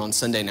been doing on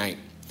Sunday night.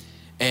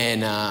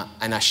 And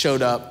I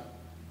showed up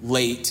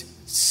late,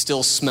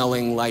 still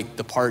smelling like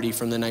the party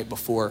from the night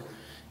before.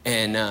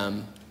 And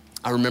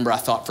I remember I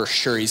thought for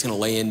sure he's going to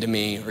lay into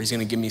me, or he's going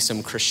to give me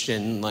some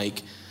Christian,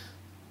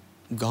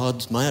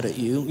 God's mad at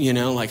you,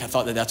 I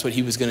thought that's what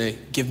he was going to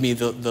give me,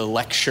 the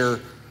lecture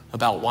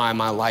about why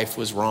my life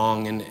was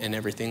wrong and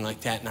everything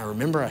like that. And I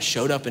remember I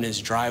showed up in his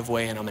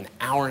driveway and I'm an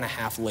hour and a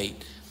half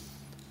late.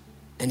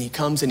 And he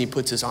comes and he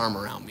puts his arm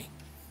around me.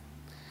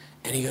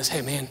 And he goes,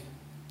 hey man,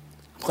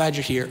 I'm glad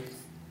you're here.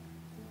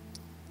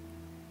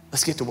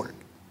 Let's get to work.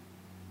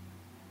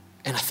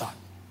 And I thought,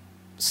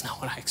 it's not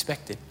what I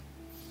expected.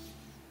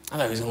 I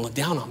thought he was going to look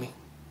down on me.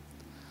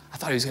 I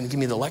thought he was going to give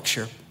me the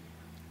lecture.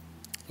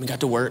 We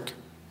got to work.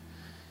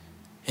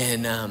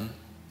 And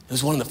it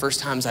was one of the first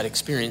times I'd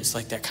experienced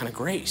that kind of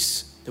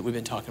grace that we've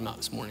been talking about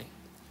this morning.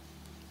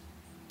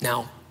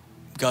 Now,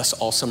 Gus,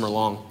 all summer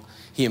long,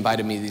 he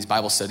invited me to these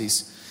Bible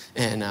studies.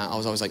 And I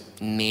was always like,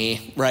 nah,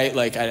 right?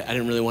 I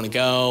didn't really want to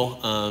go.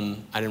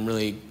 I didn't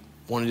really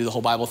want to do the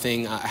whole Bible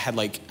thing. I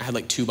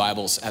had two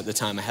Bibles at the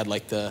time. I had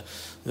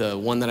the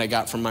one that I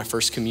got from my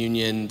first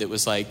communion that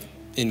was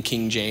in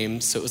King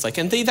James. So it was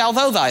and thee thou,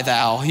 though thy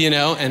thou,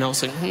 and I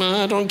was like,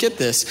 I don't get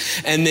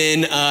this. And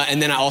then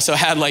I also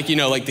had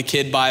the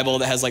kid Bible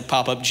that has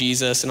pop-up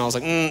Jesus. And I was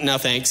like, no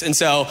thanks. And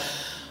so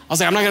I was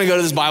like, I'm not gonna go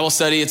to this Bible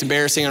study. It's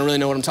embarrassing. I don't really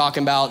know what I'm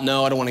talking about.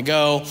 No, I don't wanna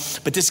go.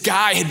 But this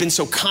guy had been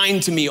so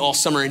kind to me all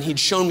summer, and he'd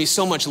shown me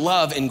so much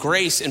love and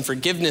grace and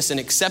forgiveness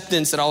and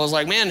acceptance that I was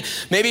like, man,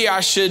 maybe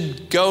I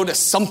should go to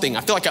something.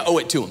 I feel like I owe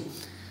it to him.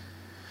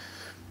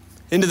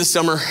 Into the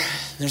summer,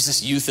 there's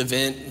this youth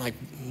event, like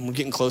we're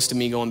getting close to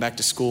me going back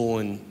to school,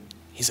 and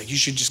he's like, you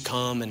should just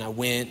come. And I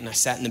went, and I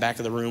sat in the back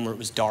of the room where it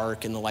was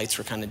dark and the lights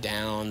were kind of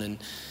down, and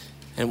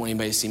I didn't want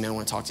anybody to see me. I didn't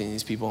want to talk to any of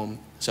these people.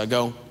 So I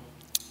go,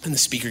 and the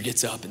speaker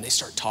gets up and they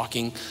start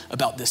talking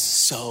about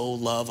this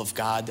love of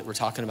God that we're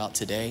talking about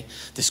today,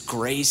 this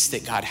grace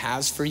that God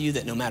has for you,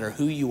 that no matter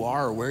who you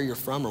are or where you're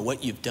from or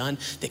what you've done,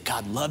 that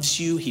God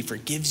loves you, he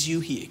forgives you,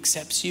 he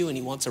accepts you, and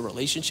he wants a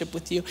relationship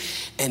with you.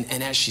 And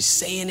as she's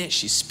saying it,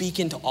 she's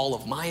speaking to all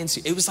of my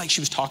it was like she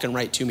was talking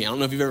right to me. I don't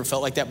know if you've ever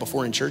felt like that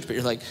before in church, but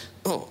you're like,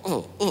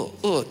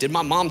 did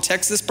my mom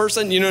text this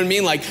person? You know what I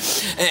mean? Like,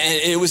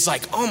 and it was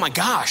like, oh my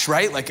gosh,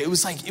 right? Like, it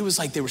was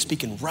like they were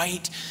speaking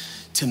right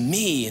to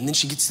me. And then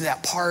she gets to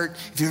that part,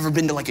 if you've ever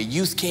been to like a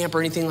youth camp or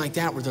anything like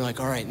that, where they're like,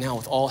 all right, now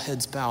with all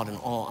heads bowed and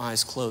all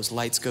eyes closed,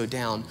 lights go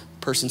down,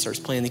 person starts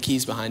playing the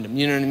keys behind them.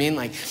 You know what I mean?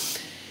 Like,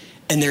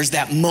 and there's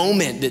that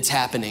moment that's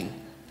happening.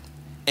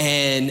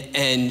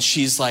 And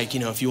she's like,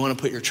 if you want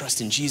to put your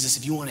trust in Jesus,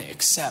 if you want to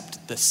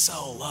accept the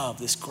love,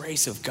 this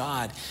grace of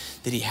God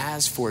that he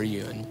has for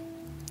you. And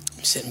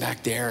I'm sitting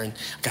back there, and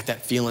I got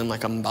that feeling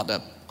like I'm about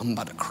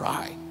to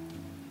cry.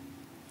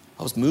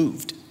 I was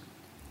moved.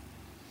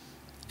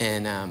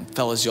 And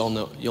fellas, you'll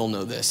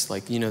know this.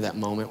 Like, that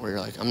moment where you're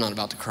like, I'm not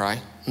about to cry.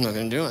 I'm not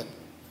gonna do it.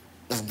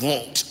 I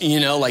won't,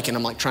 and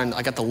I'm like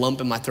I got the lump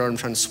in my throat. I'm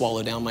trying to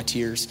swallow down my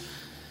tears.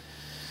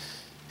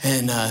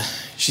 And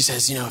she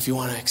says, if you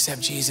wanna accept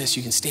Jesus,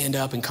 you can stand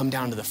up and come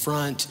down to the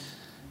front.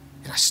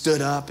 And I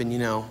stood up, and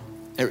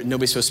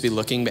nobody's supposed to be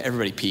looking, but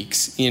everybody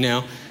peeks,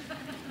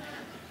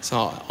 So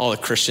all the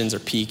Christians are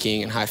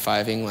peeking and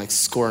high-fiving, like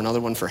score another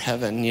one for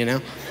heaven,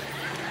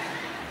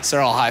 So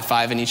they're all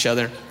high-fiving each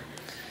other.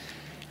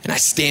 And I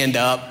stand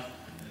up,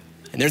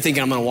 and they're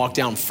thinking I'm gonna walk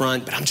down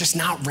front, but I'm just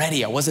not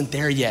ready. I wasn't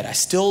there yet. I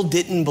still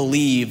didn't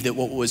believe that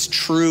what was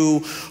true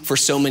for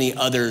so many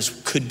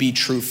others could be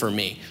true for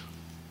me.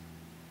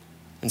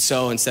 And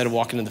so instead of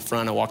walking to the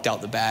front, I walked out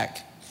the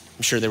back.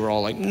 I'm sure they were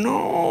all like,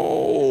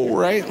 no,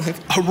 right? Like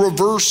a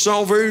reverse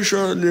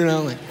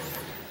salvation,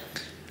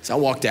 So I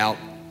walked out.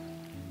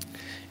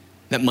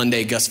 That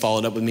Monday, Gus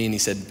followed up with me, and he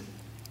said,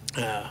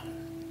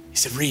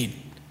 Reed,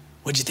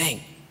 what'd you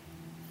think?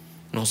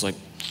 And I was like,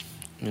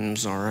 it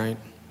was all right.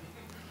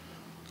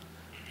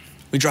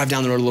 We drive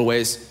down the road a little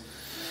ways.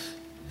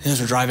 As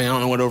we're driving, I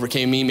don't know what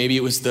overcame me. Maybe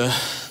it was the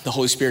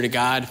Holy Spirit of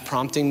God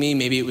prompting me.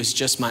 Maybe it was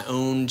just my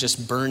own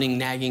burning,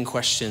 nagging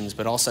questions.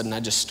 But all of a sudden, I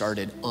just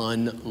started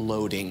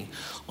unloading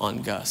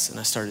on Gus. And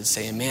I started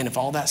saying, man, if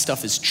all that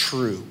stuff is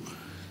true,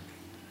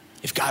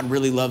 if God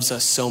really loves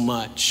us so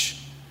much,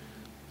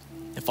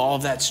 if all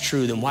of that's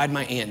true, then why'd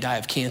my aunt die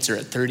of cancer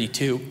at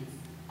 32?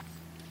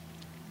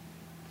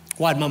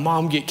 Why'd my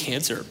mom get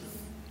cancer?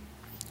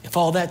 If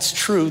all that's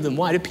true, then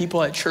why do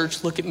people at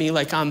church look at me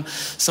like I'm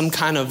some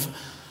kind of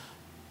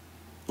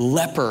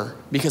leper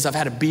because I've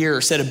had a beer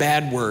or said a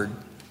bad word?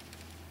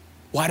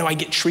 Why do I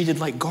get treated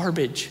like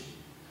garbage?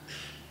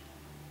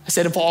 I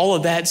said, if all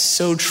of that's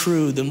so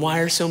true, then why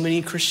are so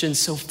many Christians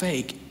so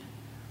fake?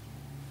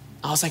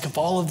 I was like, if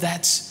all of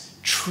that's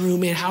true,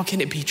 man, how can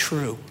it be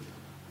true?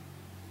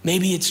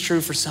 Maybe it's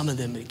true for some of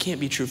them, but it can't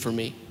be true for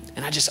me.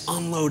 And I just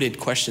unloaded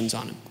questions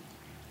on him.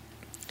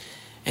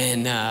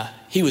 And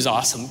he was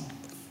awesome.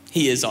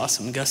 He is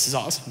awesome. Gus is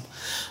awesome.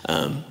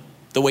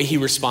 The way he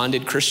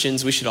responded,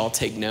 Christians, we should all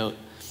take note.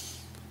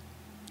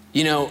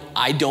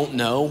 I don't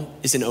know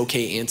is an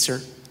okay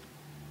answer.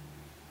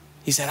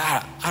 He said,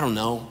 I don't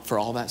know for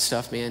all that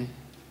stuff, man.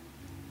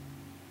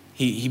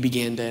 He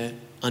began to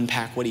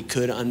unpack what he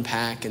could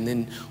unpack, and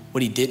then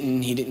what he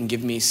didn't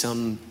give me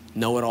some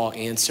know-it-all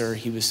answer.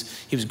 He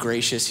was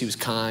gracious, he was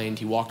kind,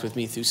 he walked with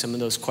me through some of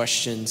those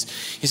questions.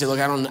 He said, look,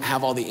 I don't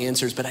have all the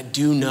answers, but I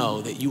do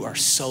know that you are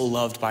so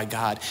loved by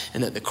God,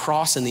 and that the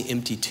cross and the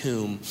empty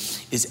tomb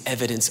is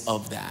evidence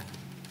of that.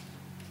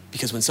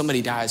 Because when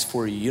somebody dies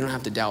for you, you don't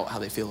have to doubt how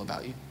they feel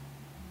about you.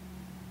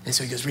 And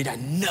so he goes, Reed, I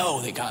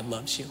know that God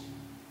loves you.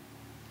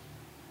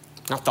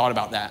 And I thought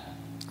about that.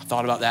 I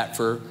thought about that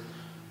for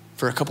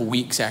a couple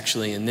weeks,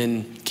 actually, and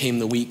then came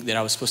the week that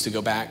I was supposed to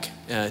go back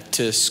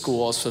to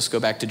school. I was supposed to go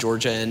back to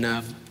Georgia, and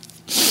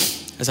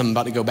as I'm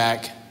about to go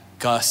back,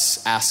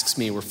 Gus asks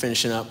me, we're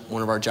finishing up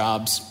one of our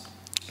jobs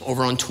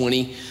over on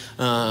 20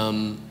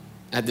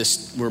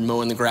 we're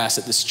mowing the grass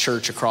at this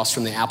church across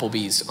from the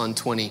Applebee's on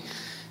 20,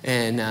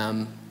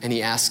 and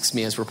he asks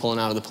me as we're pulling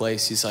out of the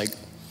place, he's like,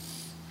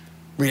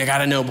 Reed, I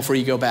gotta know before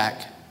you go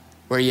back,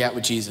 where are you at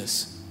with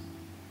Jesus?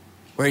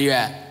 Where are you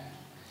at?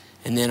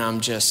 And then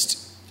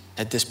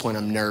at this point,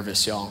 I'm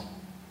nervous, y'all.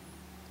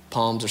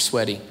 Palms are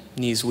sweaty,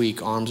 knees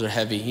weak, arms are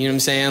heavy. You know what I'm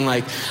saying?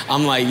 Like,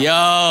 I'm like,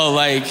 yo,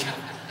 like,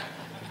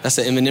 that's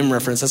an Eminem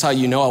reference. That's how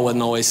you know I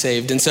wasn't always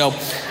saved. And so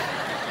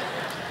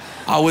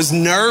I was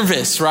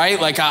nervous, right?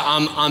 Like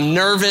I'm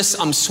nervous,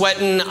 I'm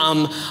sweating,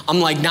 I'm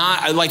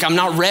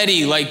not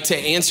ready like to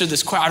answer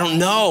this question. I don't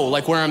know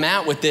like where I'm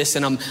at with this.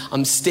 And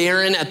I'm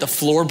staring at the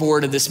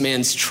floorboard of this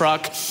man's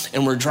truck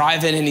and we're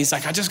driving and he's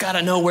like, I just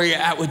gotta know where you're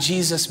at with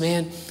Jesus,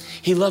 man.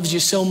 He loves you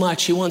so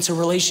much. He wants a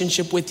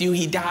relationship with you.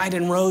 He died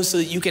and rose so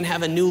that you can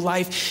have a new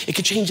life. It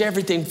could change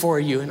everything for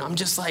you. And I'm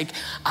just like,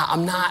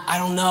 I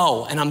don't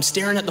know. And I'm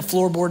staring at the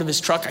floorboard of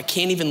his truck. I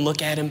can't even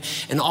look at him.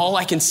 And all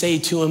I can say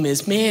to him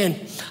is, man,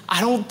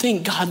 I don't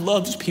think God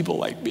loves people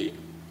like me.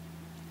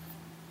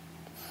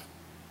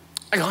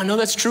 I go, I know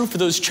that's true for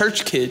those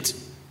church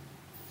kids.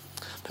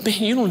 But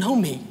man, you don't know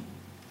me.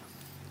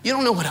 You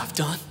don't know what I've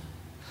done.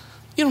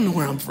 You don't know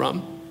where I'm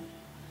from.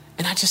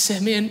 And I just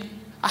said, man,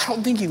 I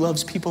don't think he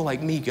loves people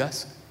like me,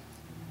 Gus.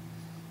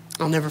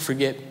 I'll never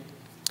forget.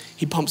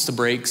 He pumps the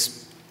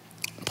brakes,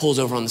 pulls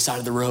over on the side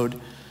of the road,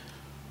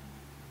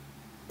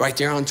 right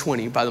there on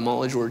 20 by the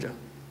Mall of Georgia.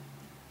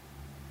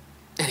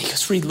 And he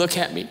goes, Reed, look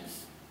at me.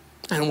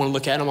 I don't want to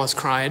look at him. I was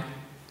crying.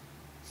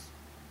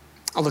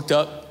 I looked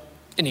up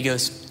and he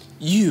goes,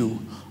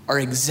 you are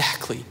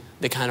exactly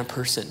the kind of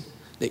person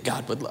that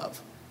God would love.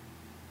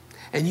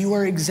 And you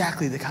are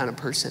exactly the kind of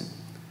person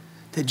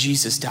that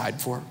Jesus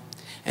died for.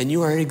 And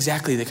you are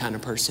exactly the kind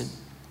of person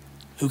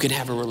who can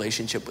have a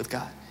relationship with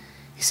God.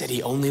 He said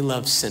he only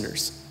loves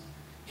sinners.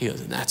 He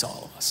goes, and that's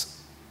all of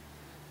us.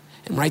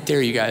 And right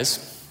there, you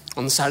guys,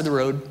 on the side of the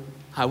road,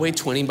 Highway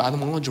 20 by the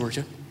Mall of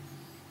Georgia,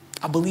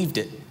 I believed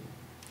it.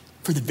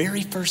 For the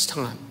very first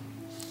time,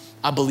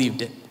 I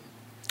believed it.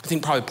 I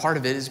think probably part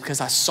of it is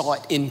because I saw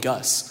it in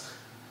Gus.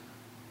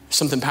 There's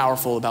something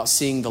powerful about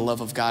seeing the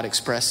love of God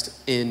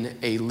expressed in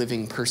a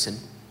living person.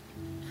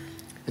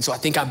 And so I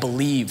think I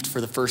believed for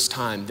the first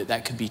time that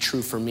that could be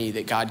true for me,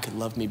 that God could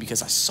love me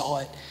because I saw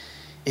it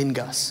in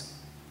Gus.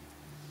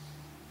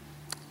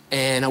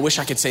 And I wish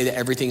I could say that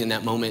everything in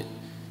that moment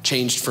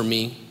changed for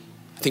me.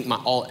 I think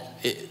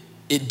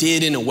it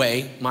did in a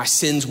way. My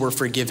sins were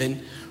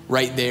forgiven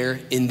right there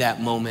in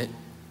that moment.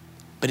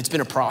 But it's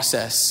been a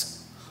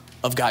process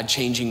of God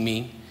changing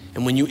me.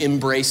 And when you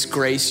embrace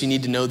grace, you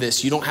need to know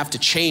this. You don't have to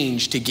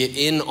change to get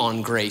in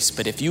on grace.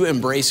 But if you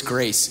embrace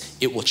grace,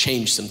 it will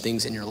change some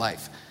things in your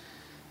life.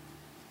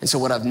 And so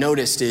what I've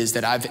noticed is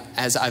that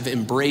as I've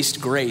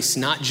embraced grace,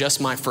 not just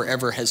my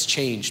forever has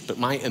changed, but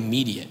my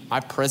immediate, my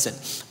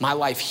present, my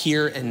life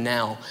here and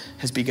now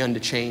has begun to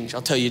change.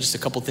 I'll tell you just a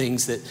couple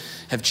things that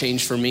have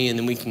changed for me, and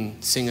then we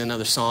can sing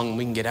another song and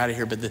we can get out of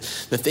here. But the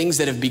things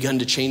that have begun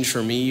to change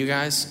for me, you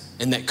guys,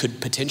 and that could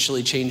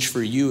potentially change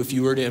for you if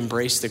you were to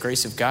embrace the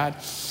grace of God.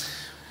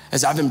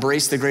 As I've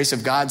embraced the grace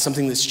of God,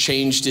 something that's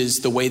changed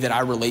is the way that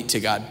I relate to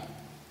God.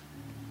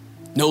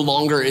 No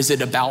longer is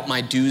it about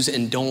my do's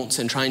and don'ts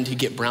and trying to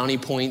get brownie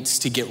points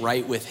to get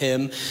right with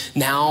him.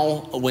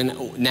 Now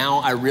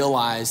I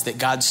realize that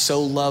God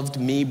so loved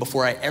me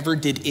before I ever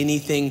did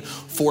anything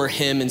for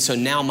him. And so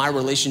now my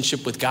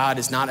relationship with God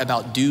is not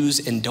about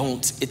do's and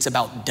don'ts. It's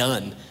about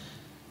done.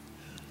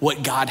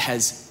 What God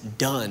has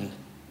done.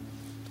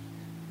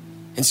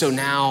 And so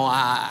now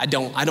I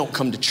don't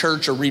come to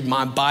church or read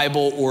my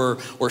Bible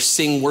or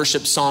sing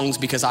worship songs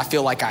because I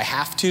feel like I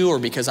have to or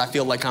because I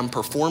feel like I'm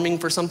performing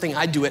for something.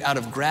 I do it out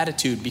of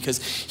gratitude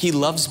because he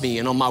loves me.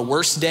 And on my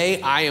worst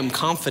day, I am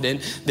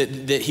confident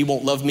that he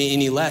won't love me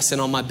any less. And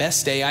on my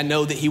best day, I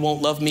know that he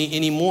won't love me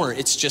anymore.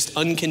 It's just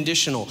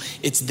unconditional.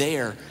 It's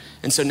there.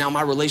 And so now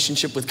my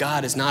relationship with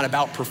God is not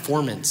about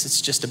performance. It's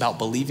just about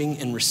believing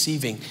and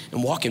receiving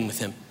and walking with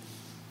him.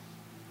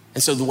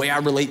 And so the way I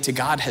relate to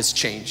God has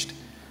changed.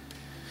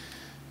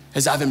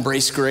 As I've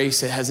embraced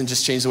grace, it hasn't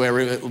just changed the way I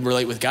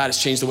relate with God,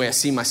 it's changed the way I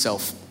see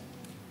myself.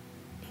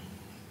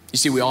 You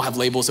see, we all have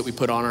labels that we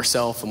put on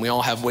ourselves, and we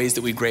all have ways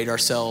that we grade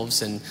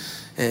ourselves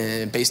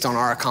and based on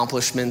our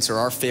accomplishments or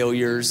our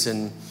failures.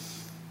 And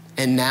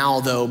now,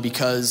 though,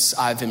 because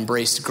I've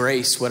embraced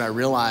grace, what I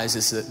realize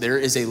is that there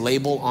is a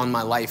label on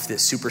my life that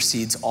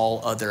supersedes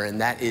all other,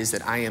 and that is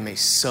that I am a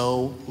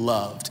so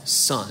loved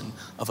son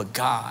of a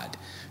God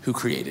who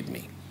created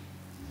me.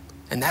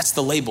 And that's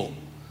the label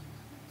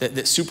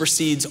that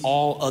supersedes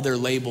all other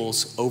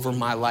labels over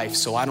my life.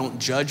 So I don't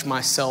judge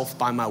myself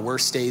by my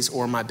worst days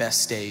or my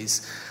best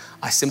days.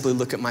 I simply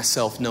look at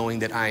myself knowing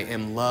that I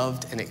am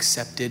loved and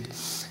accepted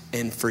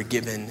and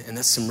forgiven. And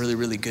that's some really,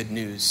 really good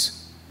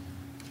news.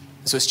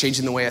 So it's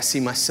changing the way I see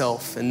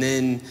myself. And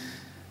then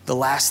the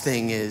last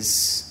thing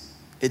is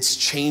it's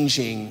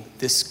changing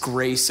this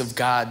grace of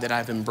God that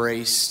I've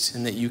embraced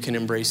and that you can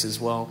embrace as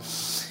well.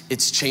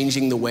 It's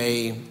changing the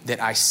way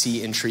that I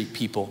see and treat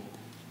people.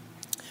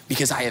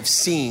 Because I have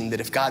seen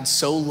that if God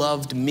so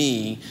loved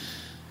me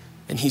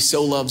and he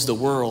so loves the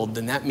world,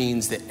 then that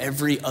means that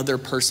every other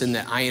person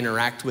that I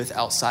interact with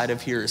outside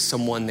of here is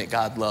someone that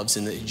God loves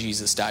and that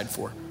Jesus died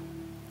for.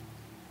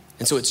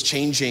 And so it's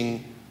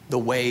changing the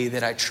way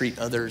that I treat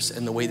others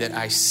and the way that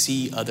I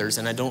see others.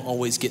 And I don't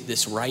always get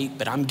this right,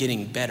 but I'm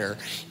getting better.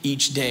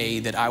 Each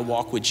day that I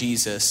walk with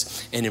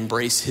Jesus and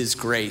embrace his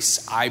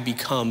grace, I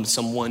become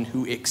someone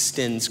who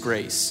extends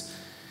grace.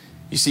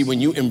 You see,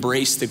 when you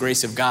embrace the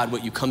grace of God,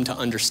 what you come to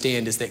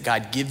understand is that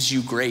God gives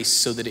you grace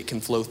so that it can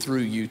flow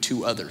through you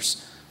to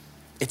others.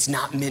 It's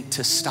not meant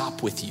to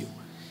stop with you.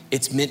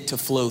 It's meant to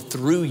flow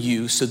through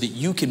you so that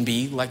you can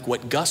be like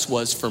what Gus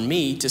was for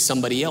me to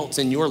somebody else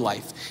in your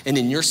life and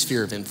in your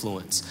sphere of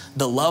influence.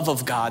 The love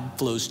of God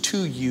flows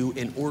to you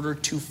in order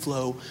to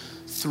flow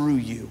through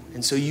you.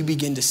 And so you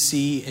begin to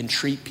see and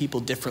treat people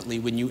differently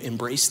when you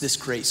embrace this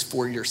grace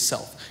for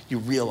yourself. You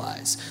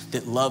realize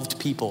that loved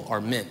people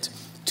are meant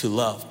to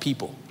love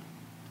people.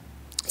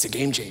 It's a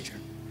game changer.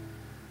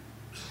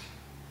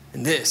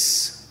 And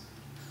this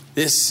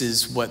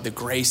is what the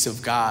grace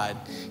of God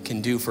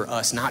can do for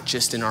us, not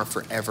just in our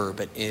forever,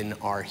 but in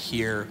our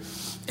here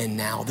and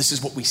now. This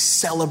is what we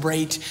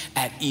celebrate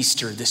at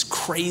Easter, this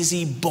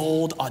crazy,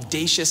 bold,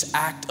 audacious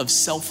act of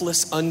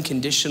selfless,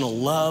 unconditional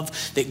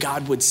love that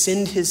God would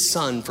send his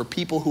son for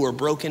people who are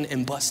broken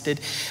and busted,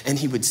 and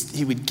he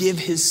would give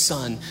his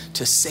son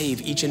to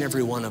save each and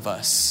every one of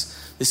us.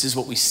 This is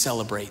what we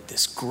celebrate,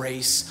 this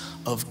grace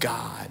of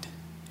God.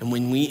 And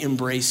when we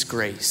embrace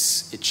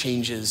grace, it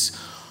changes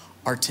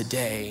our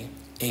today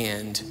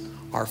and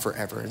our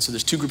forever. And so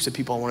there's two groups of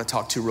people I want to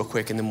talk to real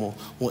quick, and then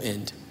we'll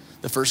end.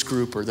 The first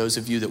group are those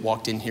of you that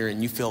walked in here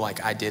and you feel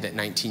like I did at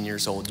 19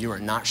 years old. You are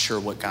not sure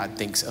what God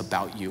thinks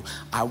about you.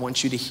 I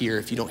want you to hear,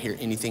 if you don't hear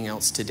anything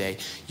else today,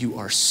 you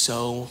are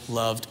so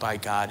loved by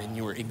God, and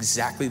you are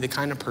exactly the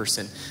kind of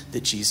person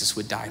that Jesus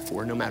would die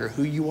for. No matter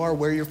who you are,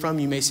 where you're from,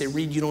 you may say,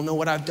 Reed, you don't know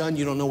what I've done.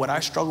 You don't know what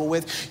I struggle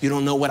with. You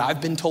don't know what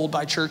I've been told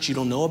by church. You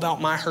don't know about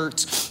my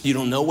hurts. You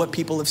don't know what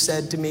people have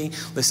said to me.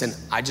 Listen,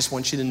 I just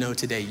want you to know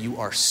today, you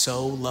are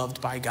so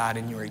loved by God,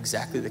 and you are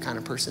exactly the kind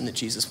of person that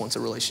Jesus wants a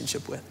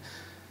relationship with.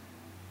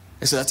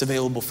 And so that's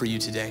available for you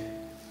today.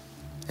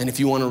 And if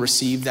you want to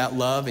receive that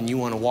love and you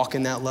want to walk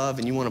in that love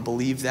and you want to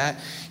believe that,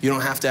 you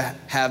don't have to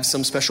have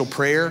some special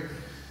prayer.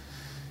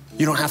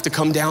 You don't have to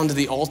come down to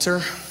the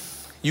altar.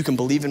 You can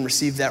believe and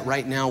receive that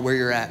right now where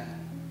you're at.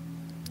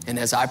 And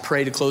as I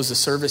pray to close the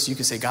service, you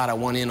can say, God, I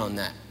want in on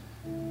that.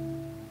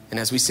 And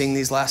as we sing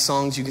these last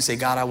songs, you can say,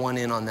 God, I want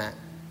in on that.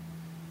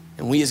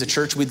 And we as a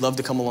church, we'd love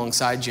to come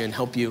alongside you and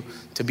help you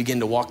to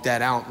begin to walk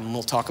that out. And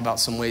we'll talk about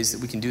some ways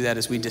that we can do that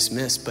as we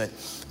dismiss. But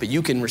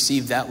you can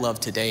receive that love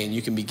today, and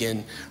you can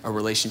begin a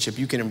relationship.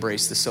 You can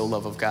embrace the so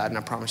love of God, and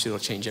I promise you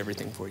it'll change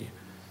everything for you.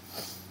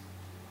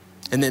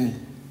 And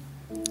then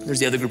there's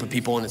the other group of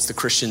people, and it's the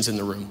Christians in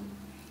the room.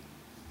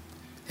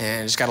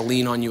 And I just got to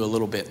lean on you a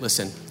little bit.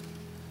 Listen,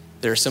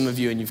 there are some of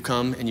you, and you've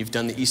come and you've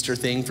done the Easter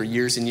thing for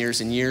years and years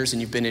and years,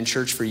 and you've been in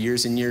church for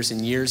years and years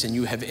and years, and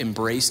you have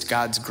embraced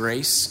God's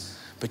grace,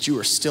 but you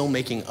are still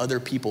making other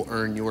people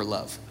earn your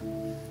love.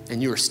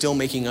 And you are still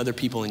making other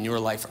people in your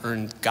life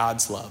earn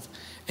God's love.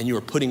 And you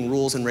are putting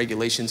rules and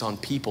regulations on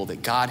people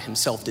that God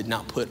himself did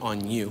not put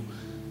on you.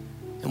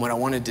 And what I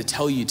wanted to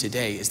tell you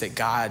today is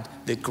that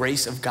the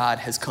grace of God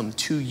has come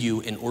to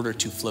you in order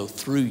to flow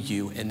through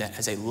you, and that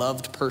as a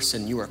loved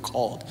person, you are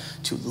called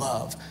to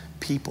love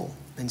people.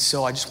 And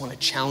so I just want to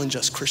challenge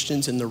us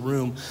Christians in the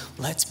room.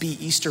 Let's be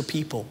Easter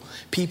people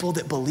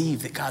that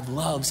believe that God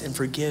loves and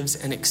forgives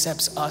and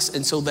accepts us.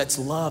 And so let's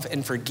love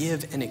and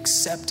forgive and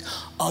accept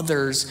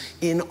others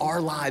in our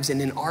lives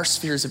and in our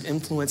spheres of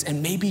influence.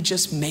 And maybe,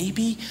 just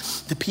maybe,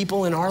 the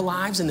people in our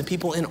lives and the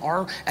people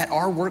at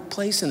our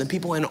workplace and the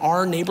people in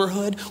our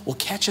neighborhood will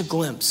catch a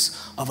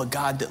glimpse of a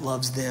God that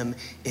loves them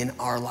in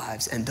our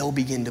lives. And they'll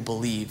begin to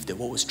believe that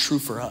what was true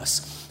for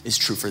us is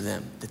true for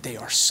them, that they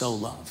are so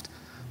loved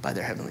by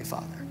their Heavenly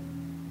Father.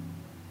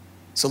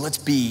 So let's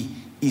be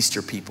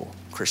Easter people,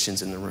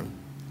 Christians in the room.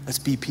 Let's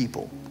be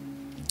people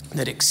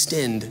that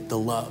extend the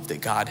love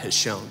that God has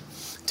shown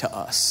to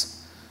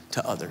us,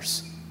 to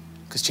others.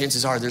 Because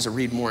chances are there's a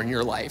Reed Moore in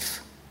your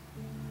life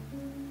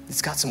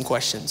that's got some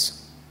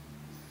questions.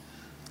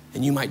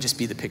 And you might just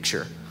be the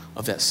picture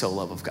of that so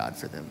love of God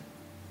for them.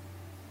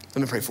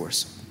 Let me pray for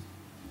us.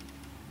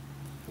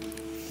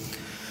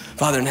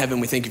 Father in heaven,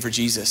 we thank you for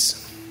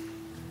Jesus.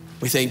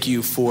 We thank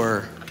you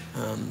for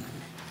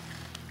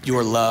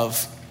your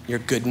love, your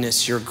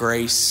goodness, your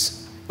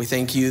grace. We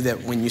thank you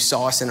that when you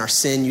saw us in our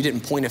sin, you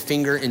didn't point a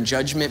finger in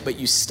judgment, but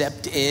you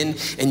stepped in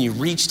and you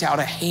reached out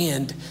a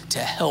hand to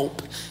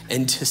help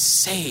and to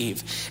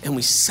save. And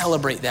we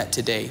celebrate that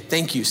today.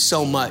 Thank you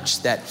so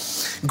much that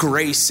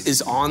grace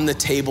is on the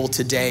table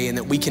today, and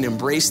that we can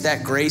embrace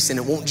that grace, and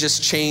it won't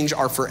just change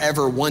our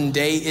forever one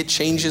day, it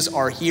changes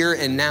our here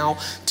and now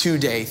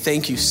today.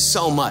 Thank you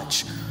so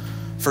much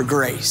for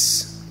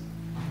grace.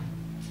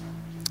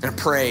 And I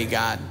pray,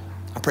 God,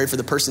 I pray for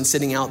the person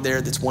sitting out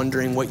there that's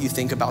wondering what you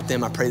think about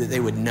them. I pray that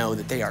they would know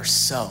that they are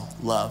so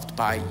loved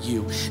by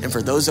you. And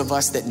for those of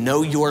us that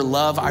know your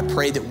love, I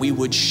pray that we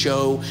would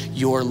show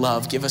your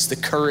love. Give us the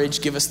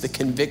courage, give us the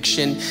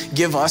conviction,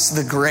 give us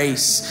the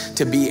grace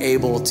to be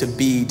able to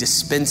be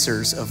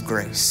dispensers of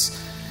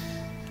grace,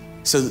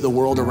 so that the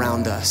world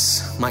around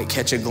us might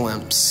catch a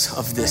glimpse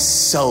of this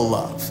so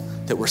love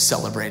that we're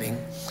celebrating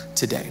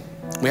today.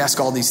 We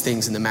ask all these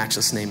things in the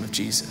matchless name of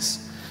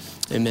Jesus.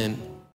 Amen.